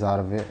positives out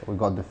of it. We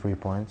got the 3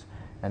 points,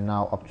 and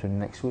now up to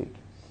next week.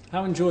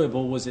 How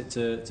enjoyable was it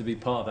to be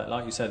part of that?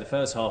 Like you said, the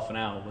first half an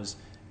hour was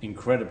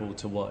incredible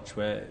to watch,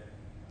 where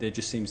there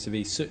just seems to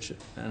be such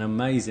an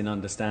amazing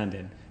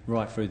understanding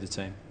right through the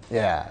team.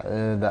 Yeah,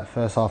 that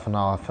first half an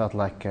hour I felt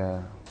like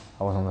I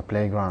was on the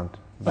playground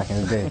back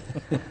in the day.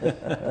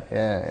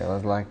 Yeah, it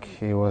was like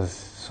he was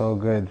so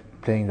good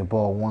playing the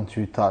ball,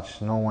 1-2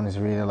 touch. No one is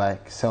really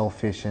like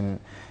selfish, and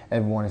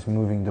everyone is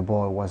moving the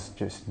ball. It was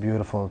just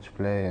beautiful to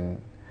play,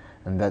 and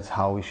that's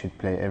how we should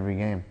play every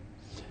game.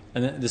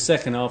 And the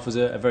second half was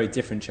a very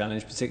different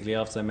challenge, particularly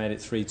after they made it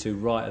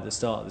 3-2 right at the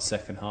start of the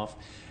second half.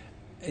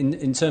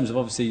 In terms of,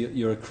 obviously,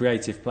 you're a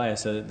creative player,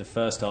 so the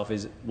first half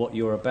is what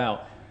you're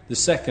about. The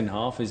second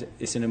half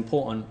it's an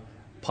important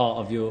part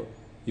of your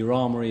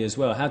armoury as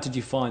well. How did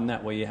you find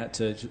that, where you had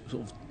to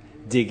sort of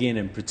dig in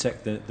and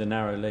protect the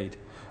narrow lead?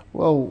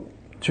 Well,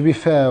 to be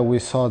fair, we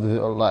saw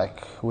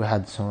we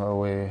had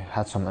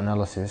some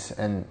analysis,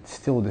 and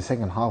still the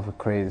second half we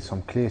created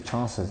some clear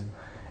chances.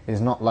 It's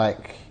not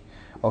like,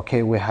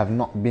 okay, we have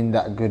not been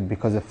that good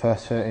because the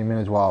first 30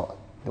 minutes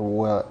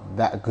were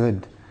that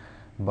good,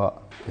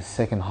 but the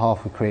second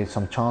half we created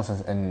some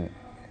chances, and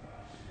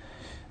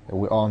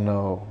we all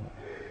know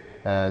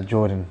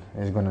Jordan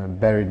is going to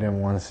bury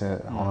them once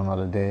on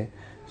another day.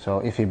 So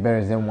if he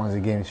buries them once the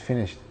game is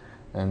finished,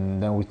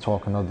 and then we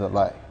talk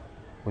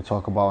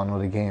about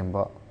another game.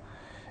 But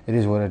it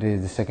is what it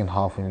is. The second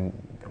half, and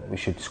we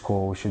should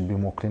score. We should be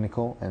more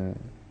clinical, and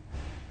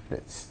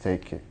let's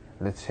take it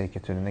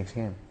to the next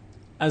game.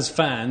 As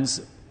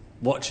fans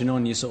watching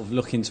on, you're sort of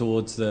looking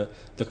towards the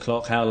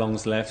clock, how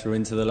long's left, or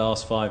into the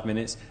last 5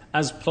 minutes.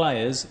 As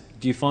players,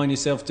 do you find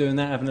yourself doing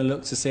that, having a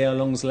look to see how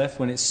long's left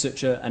when it's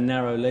such a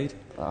narrow lead?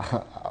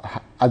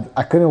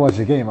 I couldn't watch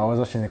the game. I was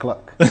watching the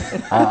clock.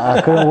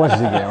 I couldn't watch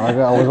the game.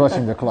 I was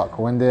watching the clock.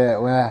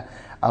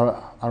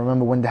 I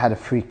remember when they had a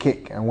free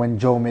kick, and when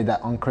Joe made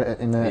that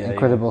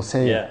incredible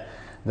save. Yeah.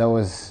 That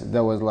was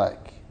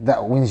like,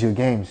 that wins your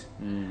games.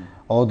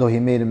 Although he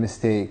made a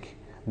mistake,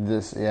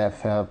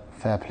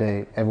 fair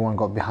play. Everyone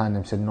got behind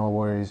him, said no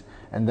worries,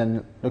 and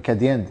then look at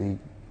the end.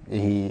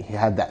 He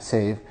had that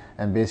save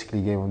and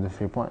basically gave him the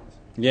 3 points.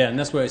 Yeah, and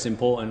that's where it's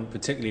important,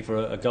 particularly for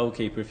a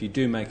goalkeeper, if you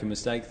do make a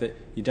mistake, that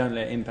you don't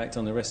let it impact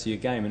on the rest of your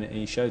game, and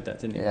he showed that,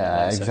 didn't he?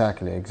 Yeah,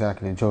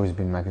 exactly. Joe's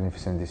been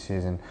magnificent this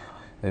season.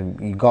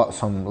 You got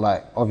some,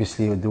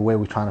 obviously the way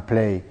we're trying to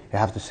play, you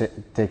have to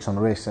take some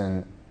risks,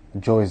 and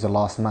Joe is the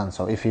last man,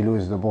 so if he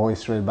loses the ball, he's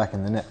straight back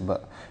in the net.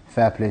 But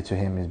fair play to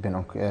him, he's been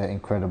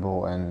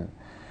incredible, and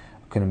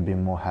couldn't be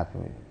more happy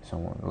with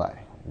someone like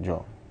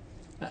Joe.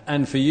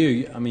 And for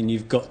you, I mean,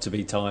 you've got to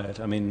be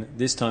tired. I mean,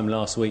 this time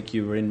last week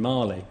you were in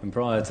Mali, and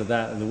prior to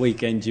that, the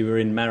weekend you were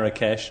in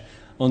Marrakesh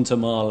onto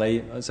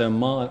Mali.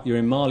 So you're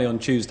in Mali on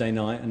Tuesday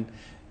night, and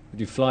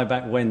you fly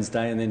back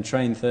Wednesday, and then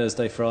train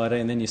Thursday,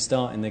 Friday, and then you're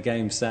starting the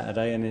game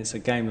Saturday, and it's a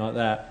game like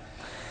that.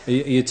 Are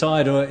you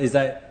tired, or is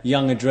that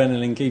young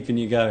adrenaline keeping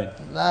you going?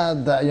 Nah,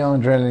 that young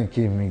adrenaline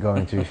keeps me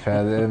going, to be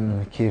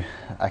fair.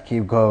 I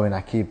keep going, I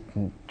keep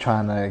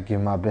trying to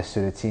give my best to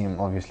the team.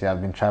 Obviously,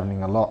 I've been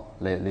travelling a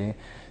lot lately,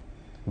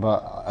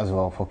 but as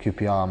well for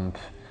QPR,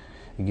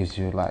 it gives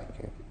you like,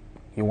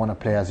 you want to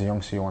play as a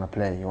youngster, you want to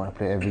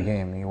play every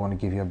game, you want to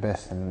give your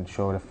best and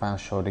show the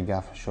fans, show the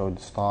gaffer, show the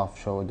staff,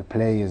 show the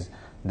players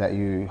that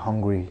you're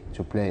hungry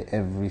to play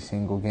every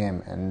single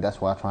game, and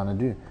that's what I'm trying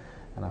to do.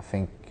 And I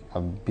think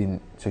I've been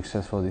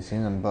successful this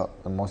season,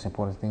 but the most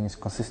important thing is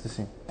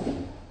consistency.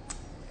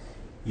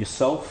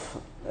 Yourself,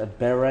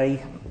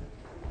 Beret,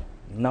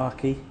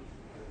 Naki,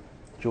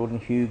 Jordan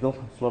Hugel,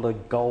 there's a lot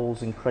of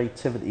goals and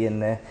creativity in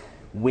there.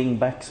 Wing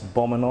backs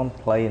bombing on,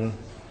 playing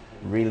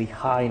really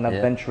high and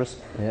adventurous.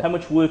 Yeah. How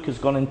much work has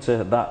gone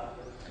into that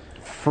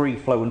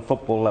free-flowing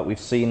football that we've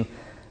seen,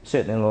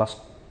 certainly in the last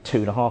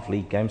 2.5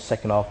 league games?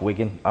 Second half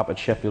Wigan, up at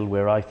Sheffield,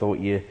 where I thought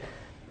you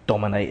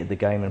dominated the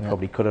game and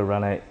probably could have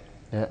run out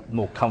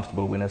more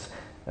comfortable winners.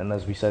 And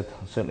as we said,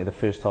 certainly the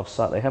first half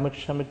Saturday. How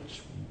much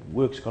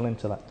work's gone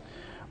into that?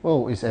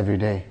 Well, it's every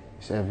day.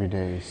 It's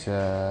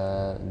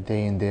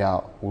day in, day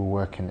out. We're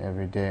working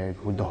every day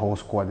with the whole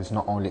squad. It's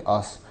not only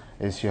us.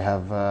 It's you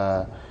have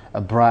a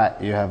Bright,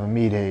 you have a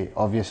Mide.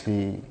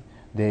 Obviously,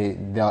 they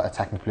are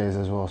attacking players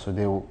as well, so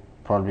they will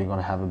probably going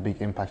to have a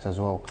big impact as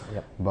well.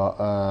 Yep. But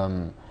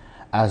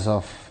as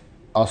of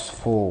us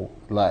four,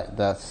 like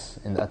that's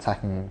in the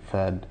attacking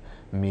third,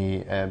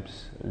 me,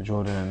 Ebbs,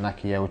 Jordan, and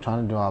Naki. Yeah, we're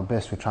trying to do our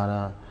best. We're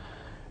trying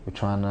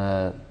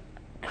to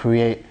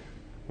create.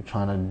 We're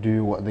trying to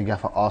do what the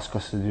gaffer asks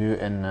us to do,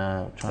 and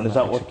trying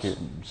to execute.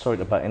 Sorry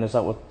to butt in. Is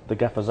that what the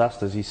gaffer's asked?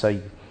 Does he say,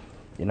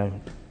 you know,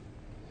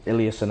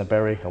 Ilias and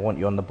Berry, I want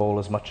you on the ball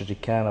as much as you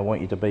can. I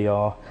want you to be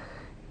our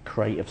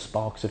creative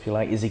sparks, if you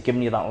like. Is he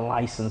giving you that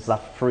license,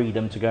 that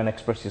freedom to go and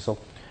express yourself?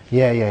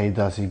 Yeah, he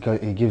does. He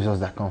gives us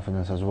that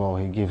confidence as well.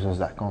 He gives us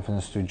that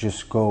confidence to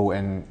just go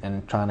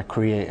and trying to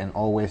create and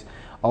always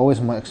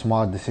make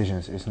smart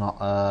decisions. It's not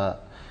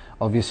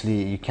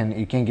obviously you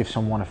can give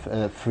someone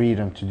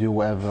freedom to do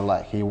whatever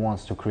like he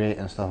wants to create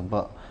and stuff,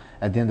 but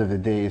at the end of the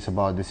day, it's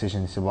about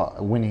decisions. It's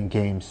about winning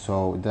games.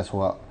 So that's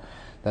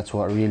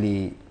what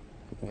really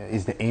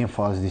is the aim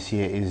for us this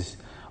year. Is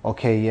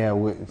okay, yeah,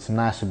 it's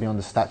nice to be on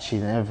the stat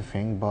sheet and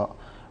everything, but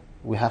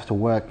we have to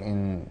work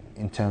in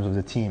terms of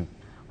the team.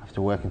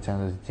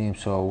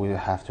 So we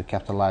have to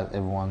capitalize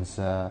everyone's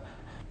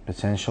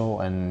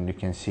potential, and you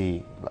can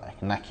see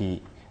like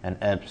Naki and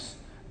Ebbs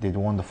did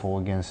wonderful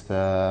against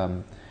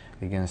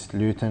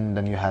Luton.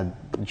 Then you had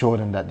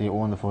Jordan that did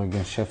wonderful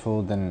against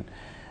Sheffield, and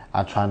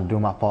I try to do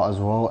my part as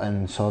well,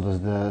 and so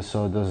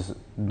does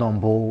Don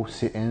Ball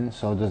sit in,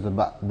 so does the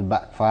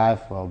back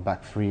five, well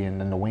back three,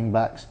 and then the wing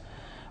backs,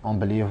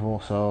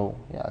 unbelievable. So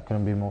yeah, I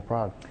couldn't be more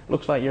proud.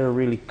 Looks like you're a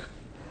really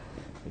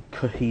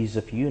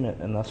cohesive unit,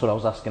 and that's what I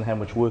was asking. How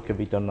much work have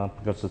you done now?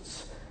 Because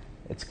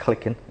it's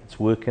clicking, it's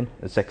working,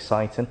 it's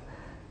exciting.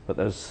 But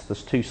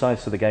there's two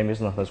sides to the game,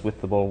 isn't there? There's with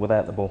the ball,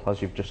 without the ball,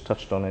 as you've just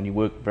touched on, and you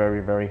work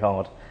very, very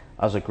hard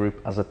as a group,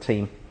 as a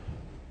team.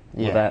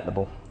 Without the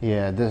ball.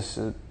 Yeah, there's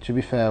to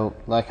be fair,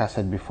 like I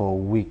said before,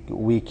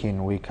 week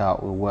in, week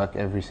out, we work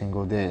every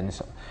single day, and it's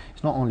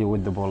not only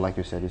with the ball, like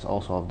you said, it's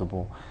also off the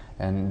ball,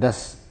 and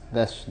that's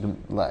the,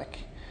 like,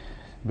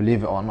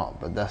 believe it or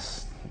not, but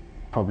that's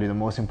probably the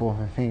most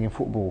important thing in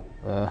football.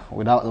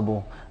 Without the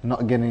ball,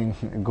 not getting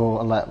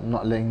goal, like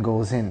not letting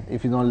goals in.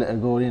 If you don't let a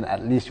goal in,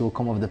 at least you'll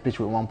come off the pitch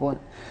with 1 point.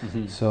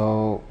 Mm-hmm.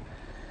 So.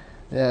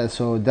 Yeah,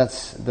 so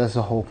that's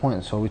the whole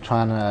point. So we're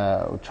trying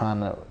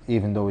to,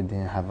 even though we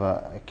didn't have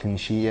a clean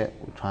sheet yet,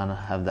 we're trying to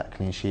have that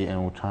clean sheet,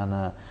 and we're trying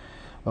to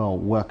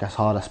work as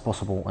hard as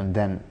possible, and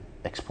then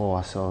explore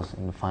ourselves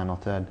in the final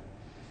third.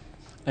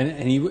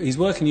 And he's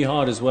working you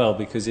hard as well,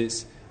 because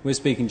we're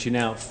speaking to you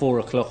now at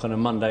 4:00 on a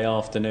Monday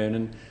afternoon,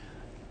 and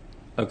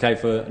okay,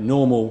 for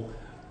normal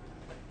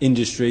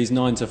industries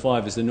 9 to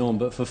 5 is the norm,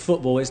 but for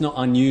football it's not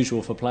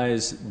unusual for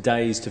players'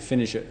 days to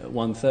finish at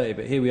 1:30.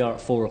 But here we are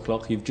at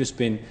 4:00. You've just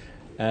been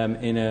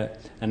in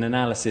an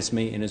analysis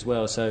meeting as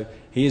well, so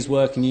he is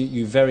working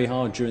you very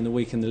hard during the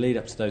week and the lead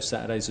up to those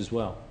Saturdays as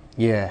well.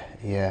 Yeah,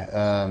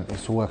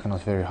 it's working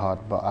us very hard,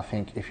 but I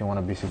think if you want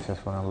to be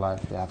successful in life,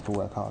 you have to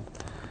work hard.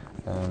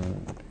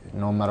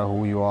 No matter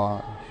who you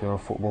are, if you're a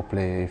football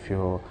player,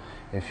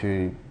 if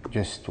you're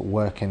just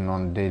working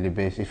on a daily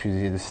basis, if you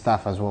see the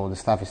staff as well, the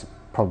staff is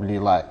probably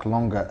like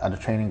longer at the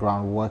training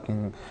ground,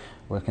 working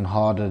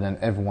harder than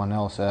everyone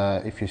else.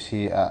 If you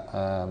see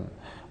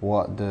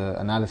what the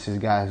analysis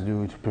guys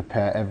do to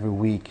prepare every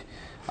week,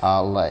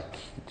 like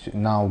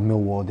now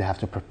Millwall, they have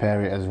to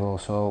prepare it as well.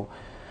 So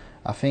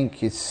I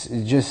think it's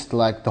just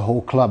like the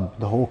whole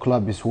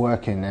club is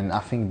working, and I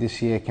think this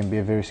year can be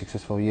a very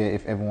successful year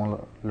if everyone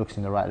looks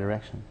in the right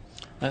direction.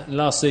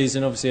 Last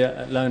season, obviously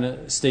at loan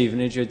at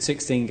Stevenage, you had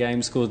 16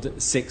 games,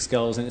 scored 6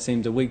 goals, and it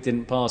seemed a week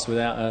didn't pass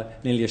without an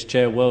Ilias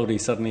Chair worldie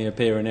suddenly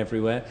appearing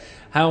everywhere.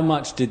 How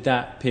much did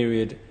that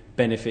period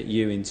benefit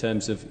you in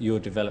terms of your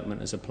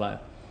development as a player?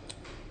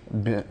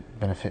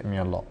 Benefit me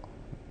a lot,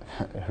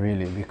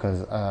 really,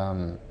 because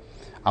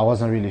I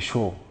wasn't really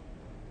sure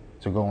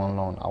to go on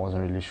loan. I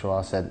wasn't really sure.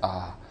 I said,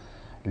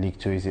 League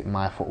 2, is it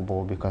my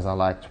football? Because I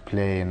like to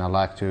play and I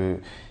like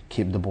to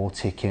keep the ball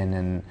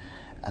ticking,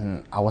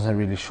 and I wasn't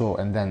really sure.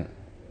 And then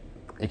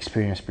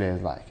experienced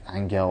players like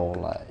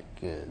Angel,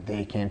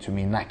 they came to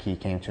me, Naki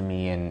came to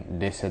me,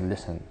 and they said,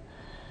 listen,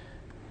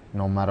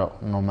 no matter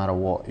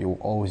what, you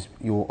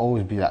will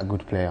always be that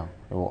good player.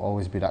 You will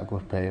always be that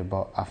good player.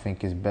 But I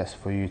think it's best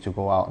for you to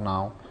go out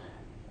now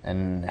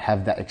and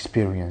have that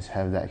experience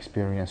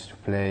to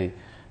play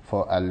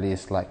for at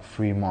least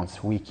 3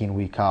 months, week in,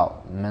 week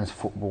out. Men's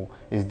football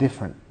is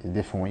different. It's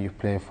different when you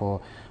play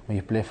for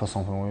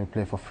something. When you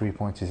play for 3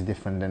 points, it's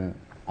different than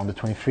on the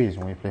 23s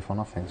when you play for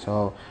nothing.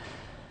 So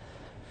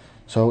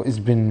it's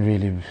been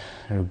really,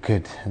 really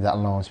good, that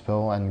loan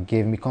spell, and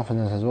gave me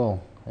confidence as well.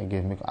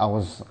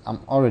 I'm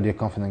already a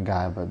confident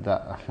guy, but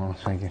that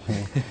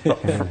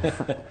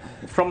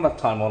From that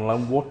time on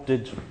loan, what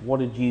do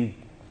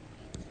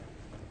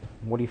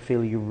you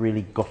feel you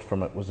really got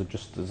from it? Was it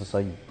just, as I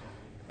say,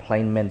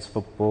 playing men's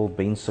football,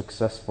 being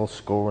successful,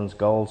 scoring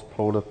goals,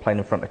 playing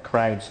in front of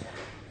crowds?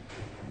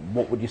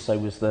 What would you say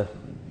was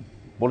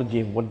what did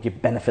you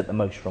benefit the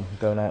most from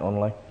going out on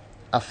loan?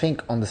 I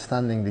think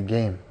understanding the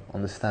game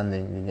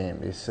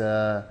is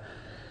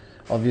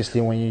obviously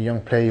when you're a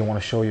young player you want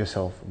to show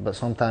yourself, but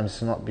sometimes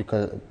it's not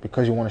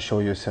because you want to show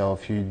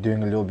yourself. You're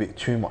doing a little bit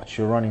too much.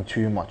 You're running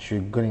too much.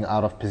 You're getting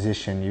out of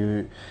position.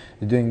 You're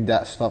doing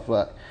that stuff.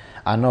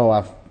 I know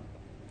I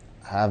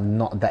have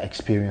not that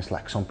experience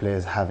like some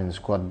players have in the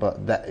squad,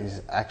 but that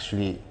is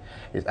actually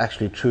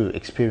true.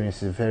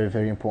 Experience is a very,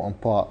 very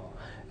important part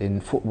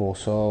in football.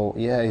 So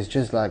yeah, it's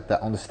just like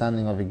that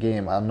understanding of the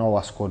game. I know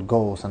I scored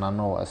goals and I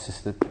know I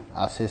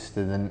assisted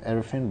and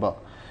everything, but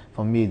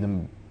for me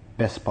the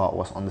best part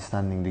was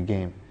understanding the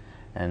game,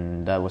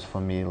 and that was for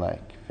me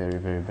very,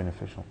 very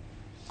beneficial.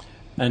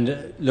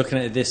 And looking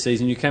at it this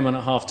season, you came on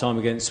at half-time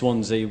against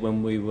Swansea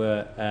when we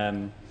were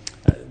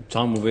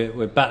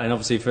we're battling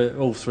obviously for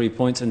all 3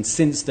 points, and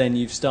since then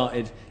you've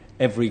started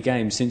every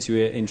game since you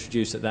were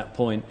introduced at that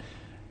point.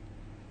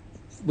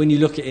 When you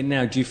look at it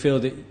now, do you feel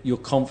that your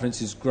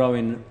confidence is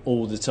growing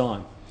all the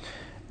time?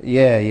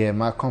 Yeah,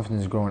 my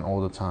confidence is growing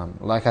all the time.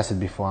 Like I said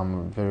before, I'm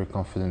a very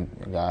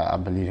confident guy. I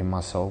believe in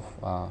myself.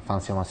 I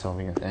fancy myself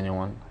against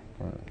anyone.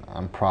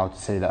 I'm proud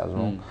to say that as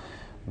well.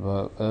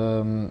 But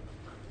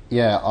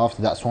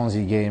after that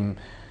Swansea game,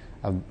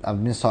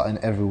 I've been starting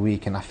every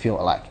week, and I feel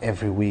like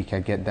every week I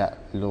get that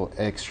little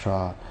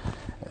extra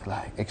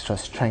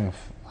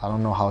strength. I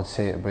don't know how to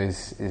say it, but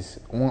it's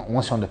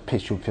once you're on the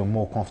pitch, you feel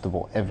more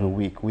comfortable every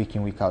week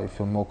in, week out. You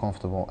feel more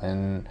comfortable,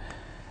 and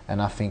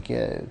I think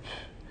it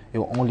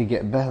will only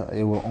get better.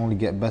 It will only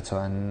get better,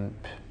 and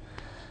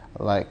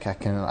I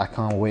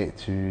can't wait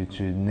to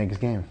the next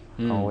game.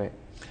 Can't wait.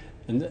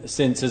 And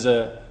since as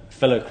a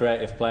fellow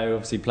creative player,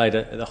 obviously played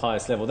at the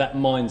highest level, that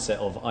mindset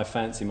of I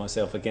fancy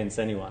myself against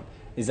anyone,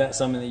 is that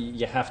something that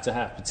you have to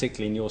have,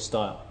 particularly in your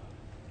style?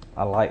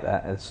 I like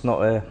that. It's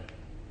not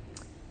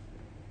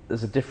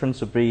there's a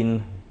difference of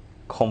being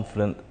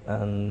confident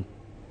and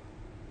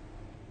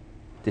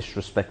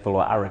disrespectful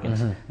or arrogant.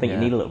 I think you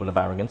need a little bit of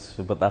arrogance,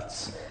 but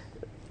that's...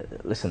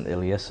 Listen,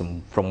 Ilias,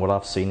 and from what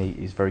I've seen,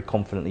 he's very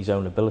confident in his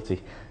own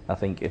ability. I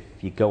think if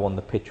you go on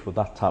the pitch with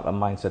that type of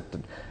mindset,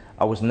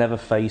 I was never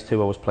fazed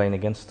who I was playing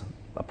against.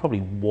 I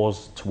probably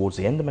was towards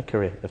the end of my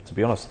career, to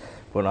be honest.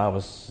 When I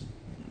was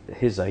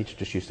his age,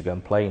 just used to go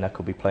and play, and I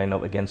could be playing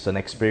up against an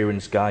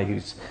experienced guy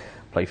who's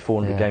played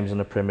 400 games in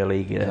the Premier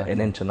League, in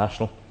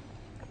international.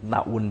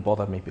 That wouldn't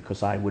bother me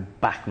because I would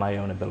back my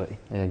own ability.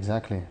 Yeah,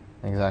 exactly,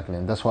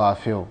 and that's what I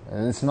feel.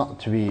 And it's not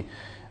to be...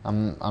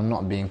 I'm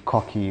not being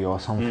cocky or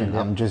something.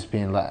 I'm just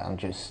being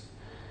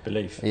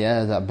belief.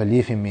 Yeah, that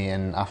belief in me,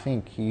 and I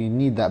think you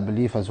need that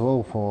belief as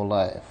well for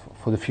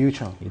the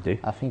future. You do.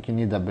 I think you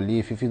need that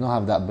belief. If you don't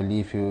have that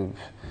belief, you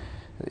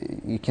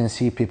can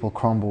see people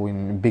crumble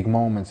in big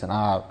moments, and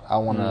I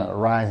want to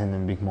rise in the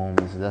big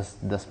moments.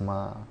 That's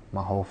my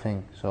whole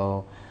thing.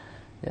 So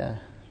yeah,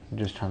 I'm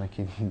just trying to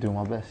keep doing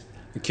my best.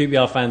 The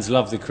QPR fans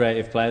love the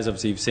creative players.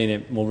 Obviously, you've seen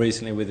it more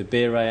recently with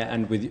Abire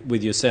and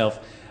with yourself.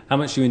 How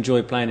much do you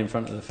enjoy playing in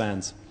front of the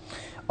fans?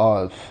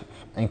 Oh,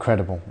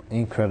 incredible!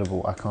 I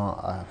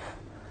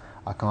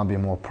can't be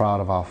more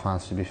proud of our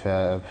fans. To be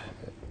fair,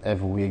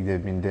 every week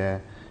they've been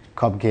there.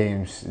 Cup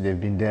games, they've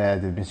been there.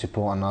 They've been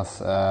supporting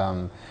us.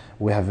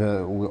 We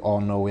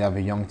all know we have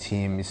a young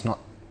team. It's not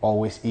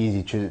always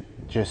easy to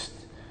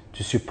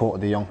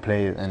support the young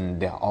players, and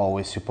they're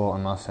always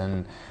supporting us.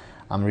 And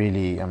I'm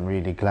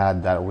really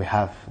glad that we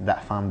have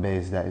that fan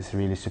base that is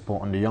really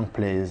supporting the young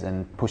players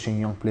and pushing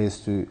young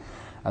players to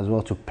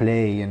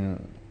play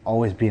and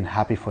always being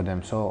happy for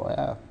them. So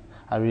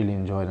I really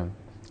enjoy them.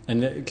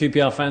 And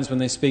QPR fans, when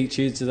they speak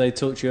to you, do they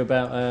talk to you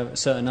about a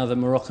certain other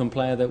Moroccan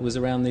player that was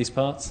around these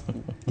parts?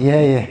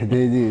 Yeah,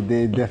 they do.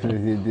 They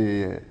definitely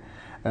do.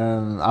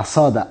 I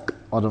saw that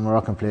other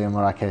Moroccan player in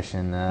Marrakesh,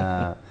 and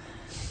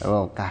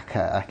well,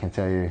 I can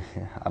tell you,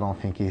 I don't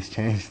think he's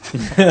changed.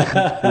 He's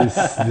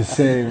the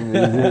same.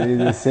 He's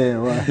the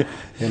same. Well,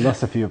 he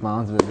lost a few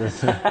pounds, but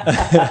that's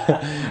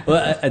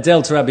Well,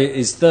 Adel Taarabt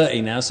is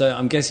 30 now, so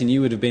I'm guessing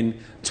you would have been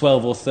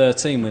 12 or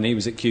 13 when he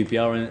was at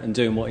QPR and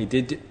doing what he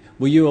did.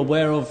 Were you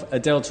aware of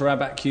Adel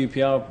Taarabt at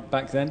QPR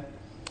back then?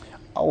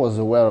 I was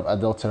aware of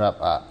Adel Taarabt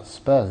at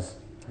Spurs.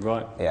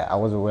 Right. Yeah, I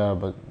was aware,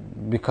 but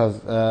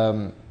because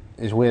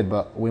it's weird,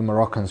 but we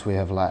Moroccans, we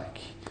have like,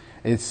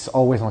 it's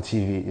always on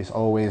TV. It's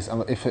always,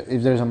 if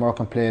there's a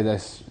Moroccan player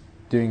that's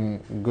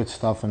doing good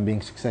stuff and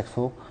being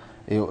successful,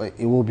 it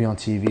will be on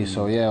TV.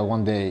 So yeah,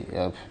 one day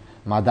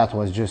my dad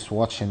was just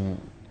watching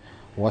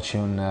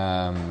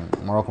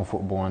Moroccan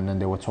football, and then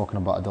they were talking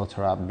about Adel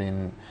Taarabt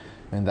being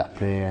in that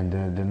player and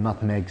the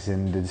nutmegs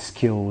and the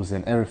skills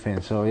and everything.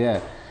 So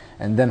yeah,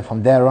 and then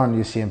from there on,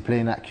 you see him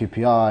playing at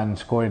QPR and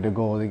scoring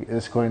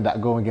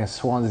that goal against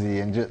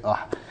Swansea, and just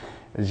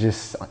it's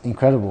just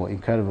incredible.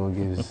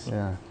 Gives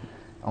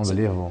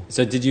unbelievable.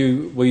 So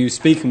were you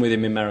speaking with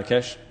him in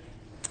Marrakesh?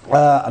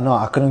 No,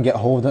 I couldn't get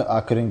hold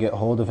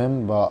of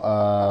him, but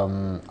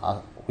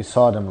we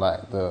saw them,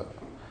 like the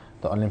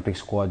Olympic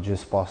squad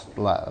just passed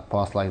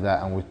like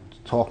that, and we're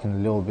talking a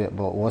little bit,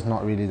 but it was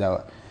not really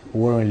that. We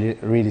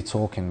weren't really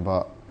talking,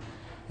 but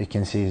you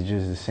can see he's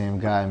just the same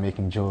guy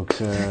making jokes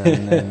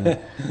and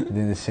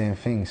doing the same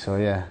thing. So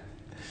yeah,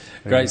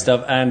 great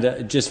stuff.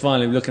 And just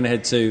finally, looking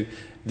ahead to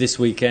this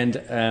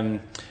weekend,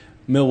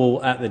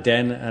 Millwall at the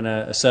Den, and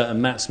a certain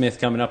Matt Smith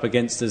coming up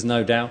against us,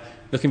 no doubt.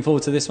 Looking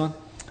forward to this one?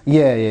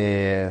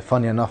 Yeah.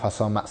 Funny enough, I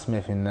saw Matt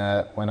Smith when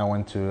I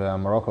went to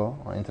Morocco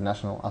on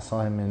international. I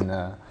saw him in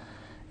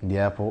the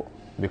airport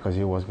because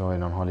he was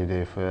going on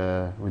holiday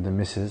with the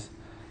missus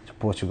to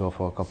Portugal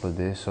for a couple of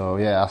days. So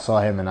yeah, I saw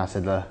him and I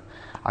said,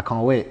 I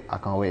can't wait.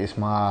 It's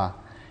my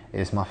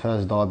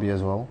first derby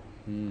as well,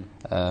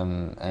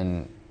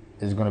 and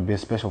it's going to be a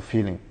special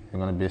feeling.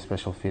 And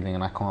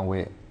I can't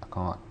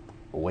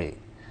wait.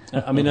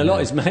 I mean, a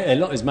lot is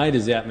made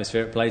as the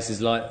atmosphere at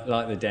places like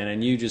the Den,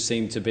 and you just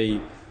seem to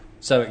be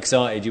so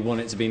excited. You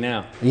want it to be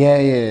now.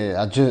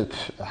 Yeah. I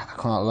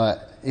can't, like,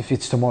 if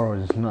it's tomorrow,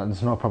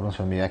 there's no problems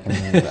for me.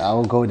 I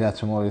will go there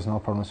tomorrow. There's no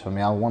problems for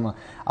me. I want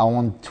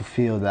to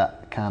feel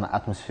that kind of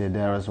atmosphere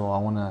there as well. I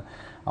want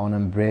to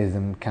embrace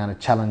them kind of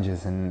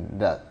challenges, and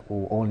that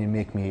will only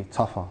make me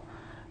tougher,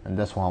 and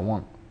that's what I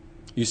want.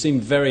 You seem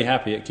very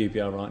happy at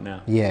QPR right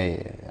now.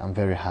 Yeah, I'm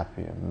very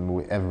happy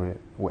with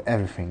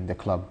everything, the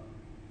club,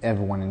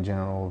 everyone in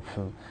general,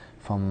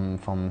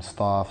 from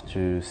staff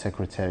to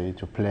secretary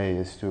to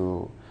players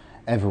to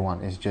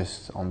everyone. Is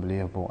just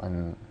unbelievable,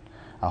 and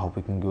I hope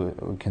we can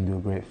do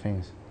great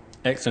things.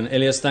 Excellent.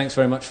 Ilias, thanks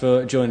very much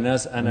for joining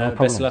us, and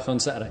best of luck on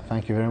Saturday.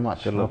 Thank you very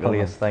much. Good luck,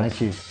 Ilias.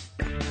 Thank you.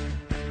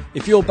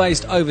 If you're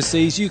based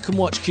overseas, you can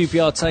watch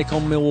QPR take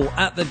on Millwall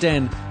at the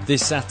Den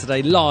this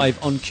Saturday live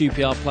on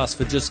QPR Plus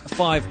for just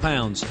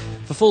 £5.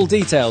 For full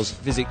details,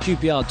 visit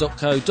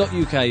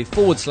qpr.co.uk/QPR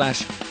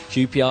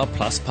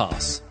Plus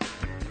Pass.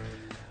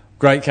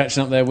 Great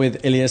catching up there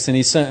with Ilias, and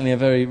he's certainly a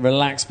very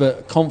relaxed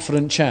but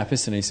confident chap,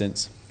 isn't he,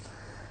 since?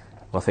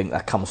 Well, I think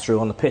that comes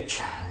through on the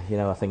pitch. You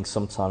know, I think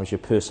sometimes your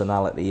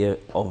personality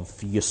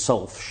of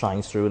yourself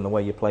shines through in the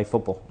way you play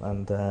football,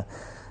 and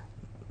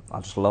I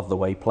just love the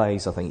way he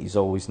plays. I think he's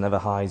always never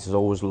hides. He's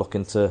always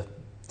looking to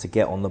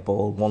get on the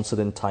ball, wants it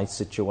in tight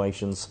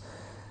situations.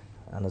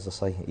 And as I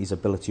say, his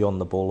ability on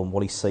the ball and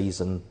what he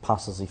sees and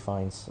passes he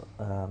finds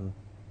are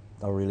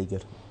really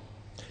good.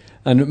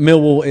 And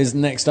Millwall is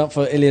next up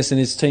for Ilias and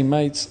his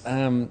teammates.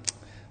 And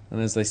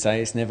as they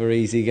say, it's never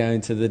easy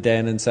going to the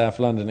Den and South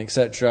London,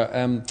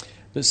 etc.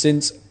 But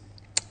since,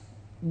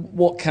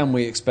 what can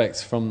we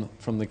expect from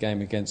the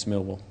game against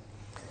Millwall?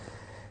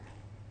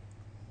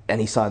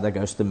 Any side that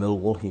goes to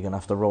Millwall, you're going to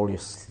have to roll your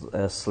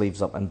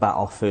sleeves up and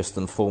battle first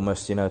and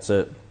foremost. You know, it's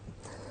a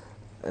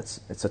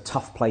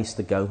tough place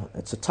to go.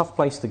 It's a tough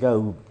place to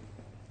go.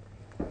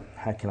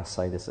 How can I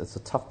say this? It's a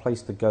tough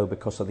place to go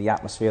because of the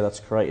atmosphere that's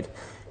created.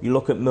 You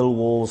look at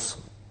Millwall's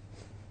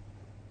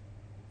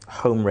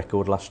home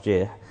record last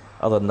year.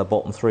 Other than the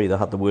bottom three, they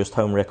had the worst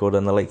home record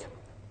in the league.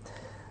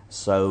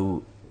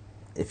 So,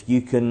 if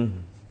you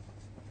can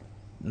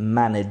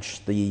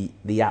manage the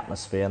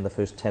atmosphere in the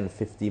first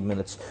 10-15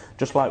 minutes,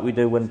 just like we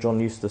do when John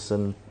Eustace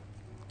and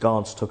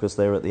Guards took us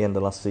there at the end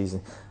of last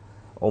season,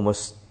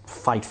 almost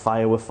fight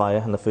fire with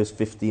fire in the first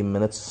 15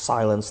 minutes,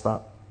 silence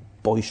that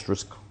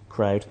boisterous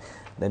crowd,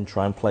 then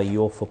try and play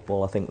your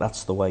football. I think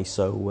that's the way.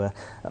 So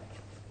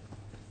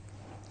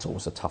it's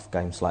always a tough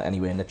game, it's like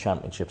anywhere in the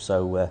Championship,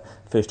 so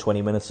first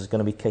 20 minutes is going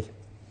to be key.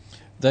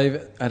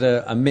 They've had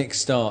a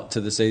mixed start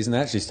to the season. They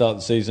actually started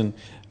the season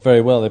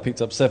very well. They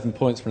picked up 7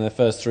 points from their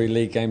first 3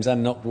 league games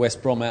and knocked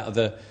West Brom out of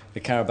the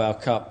Carabao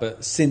Cup.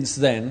 But since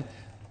then,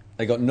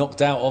 They got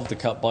knocked out of the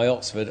Cup by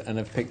Oxford and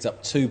have picked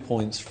up 2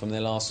 points from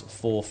their last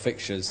 4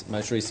 fixtures,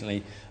 most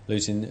recently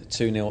losing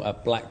 2-0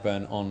 at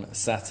Blackburn on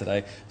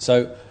Saturday.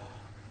 So,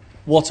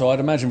 Watto, I'd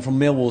imagine from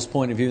Millwall's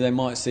point of view, they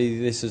might see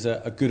this as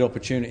a good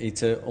opportunity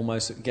to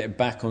almost get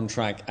back on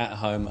track at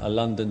home. A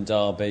London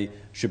derby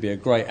should be a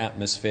great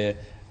atmosphere.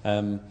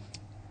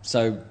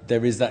 So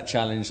there is that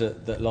challenge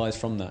that lies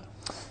from that.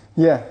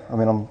 Yeah, I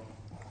mean, I'm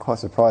quite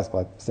surprised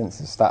by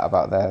Since's stat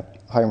about their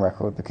home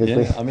record because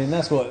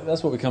that's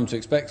what we come to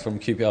expect from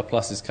QPR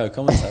Plus's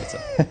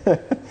co-commentator.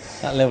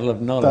 That level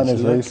of knowledge. Done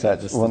his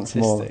research once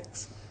more.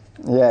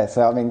 Yeah,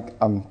 so I mean,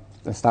 I'm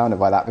astounded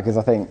by that because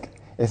I think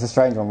it's a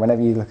strange one.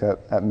 Whenever you look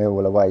at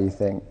Millwall away, you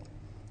think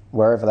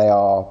wherever they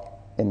are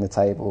in the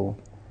table,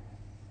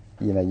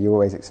 you know, you're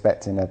always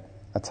expecting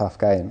a tough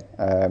game.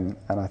 And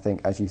I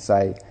think, as you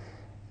say,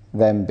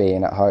 them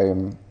being at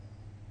home,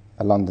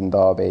 a London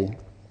derby.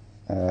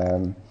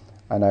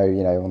 I know,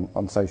 you know,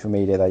 on social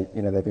media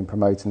they've been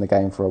promoting the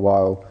game for a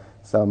while,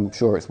 so I'm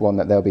sure it's one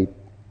that they'll be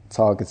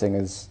targeting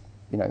as,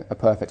 you know, a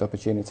perfect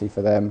opportunity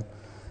for them,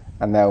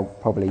 and they'll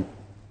probably,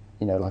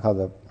 you know, like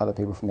other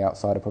people from the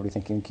outside are probably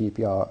thinking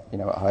QPR, you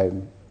know, at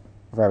home,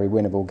 very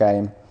winnable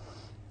game.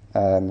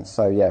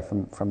 So yeah,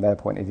 from their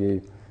point of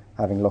view,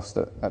 having lost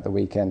at the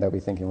weekend, they'll be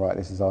thinking, right,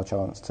 this is our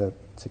chance to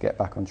get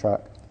back on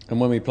track.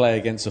 And when we play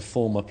against a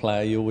former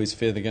player, you always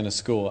fear they're going to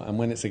score, and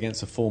when it's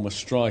against a former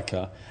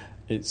striker,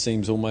 it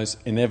seems almost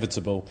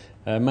inevitable.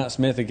 Matt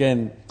Smith,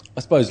 again,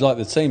 I suppose like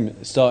the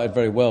team, started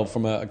very well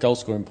from a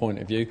goal-scoring point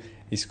of view.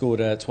 He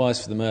scored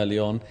twice for them early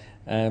on.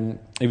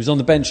 He was on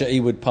the bench at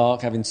Ewood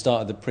Park, having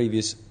started the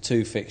previous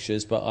 2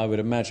 fixtures, but I would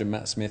imagine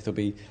Matt Smith will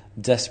be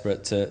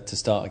desperate to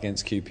start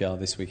against QPR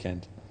this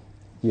weekend.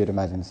 You'd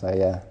imagine so,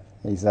 yeah.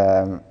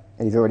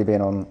 He's already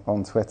been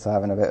on Twitter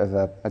having a bit of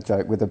a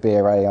joke with the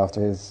BRA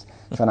after his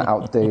trying to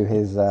outdo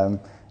his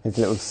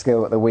little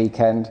skill at the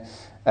weekend.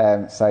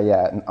 So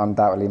yeah,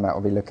 undoubtedly Matt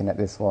will be looking at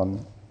this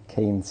one,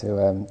 keen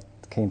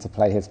to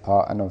play his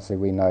part, and obviously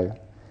we know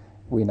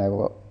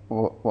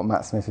what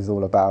Matt Smith is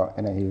all about.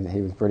 You know,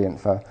 he was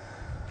brilliant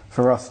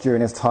for us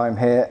during his time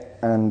here,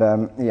 and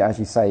yeah, as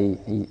you say,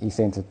 he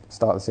seemed to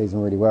start the season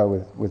really well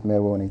with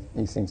Millwall, and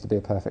he seems to be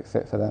a perfect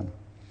fit for them.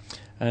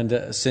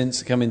 And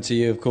since coming to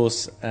you, of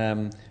course,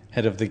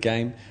 head of the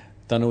game,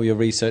 done all your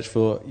research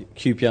for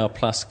QPR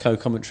Plus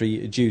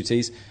co-commentary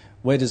duties.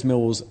 Where does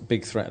Millwall's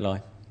big threat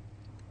lie?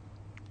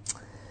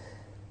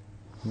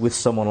 With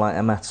someone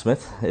like Matt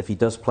Smith, if he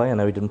does play, I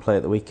know he didn't play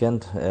at the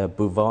weekend,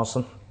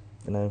 Buvarsson,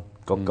 you know,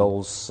 got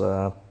goals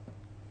at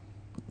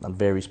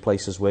various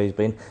places where he's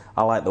been.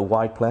 I like the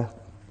wide player,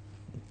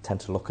 tend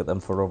to look at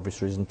them for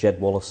obvious reasons.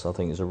 Jed Wallace, I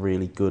think, is a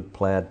really good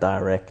player,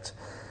 direct.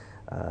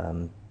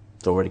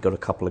 He's already got a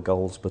couple of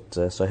goals,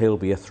 but so he'll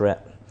be a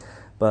threat.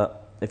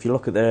 But if you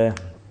look at their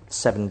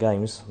 7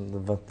 games,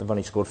 they've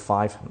only scored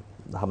 5.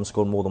 They haven't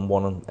scored more than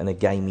 1 in a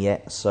game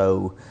yet,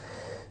 so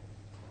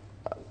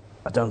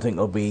I don't think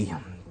they're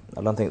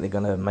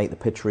going to make the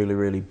pitch really,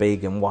 really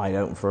big and wide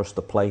open for us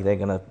to play. They're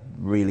going to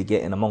really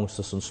get in amongst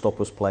us and stop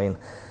us playing,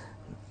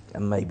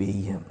 and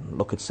maybe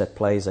look at set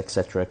plays,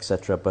 etc.,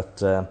 etc.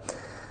 But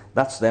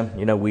that's them.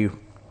 You know, we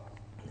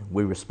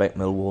respect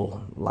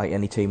Millwall like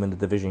any team in the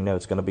division. You know,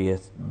 it's going to be a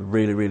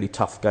really, really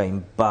tough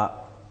game, but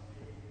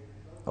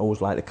I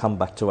always like to come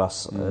back to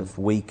us. If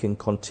we can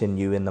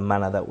continue in the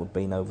manner that we've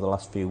been over the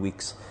last few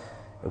weeks,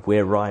 if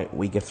we're right,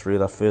 we get through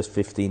that first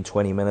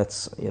 15-20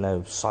 minutes, you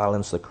know,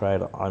 silence the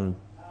crowd, I'm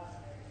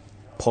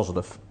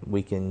positive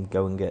we can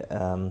go and get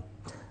a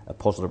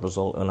positive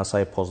result. And when I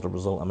say a positive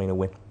result, I mean a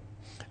win.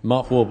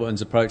 Mark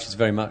Warburton's approach is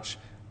very much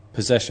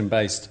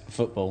possession-based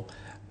football,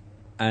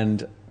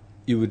 and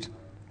you would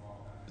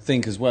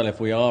think as well,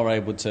 if we are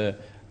able to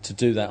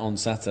do that on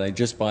Saturday,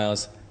 just by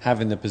us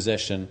having the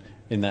possession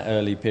in that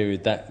early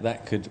period,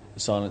 that could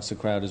silence the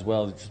crowd as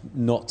well,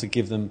 not to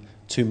give them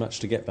too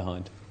much to get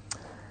behind.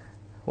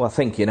 Well, I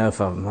think, you know, if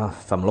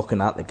I'm looking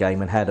at the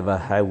game and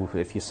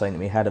if you're saying to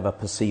me how do I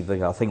perceive the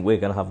game, I think we're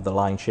going to have the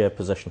lion's share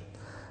possession.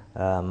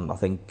 I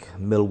think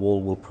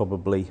Millwall will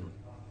probably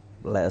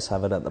let us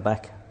have it at the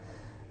back.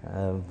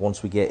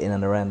 Once we get in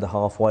and around the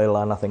halfway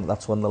line, I think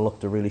that's when they'll look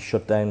to really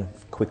shut down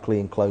quickly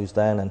and close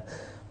down and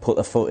put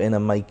their foot in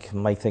and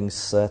make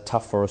things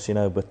tough for us, you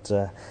know. But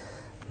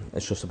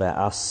it's just about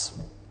us,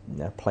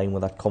 you know, playing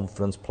with that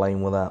confidence,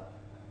 playing with that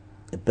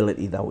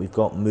ability that we've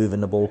got,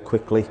 moving the ball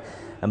quickly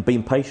and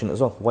being patient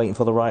as well, waiting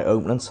for the right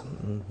openings.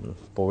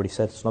 I've already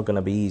said it's not going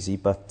to be easy,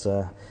 but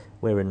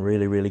we're in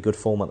really, really good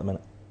form at the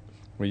minute.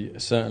 We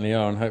certainly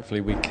are, and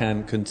hopefully we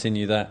can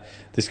continue that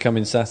this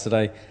coming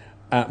Saturday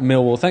at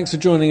Millwall. Thanks for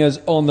joining us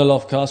on the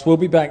Loftcast. We'll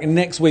be back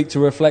next week to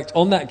reflect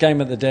on that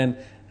game at the Den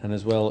and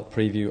as well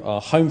preview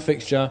our home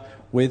fixture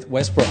with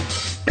West Brom.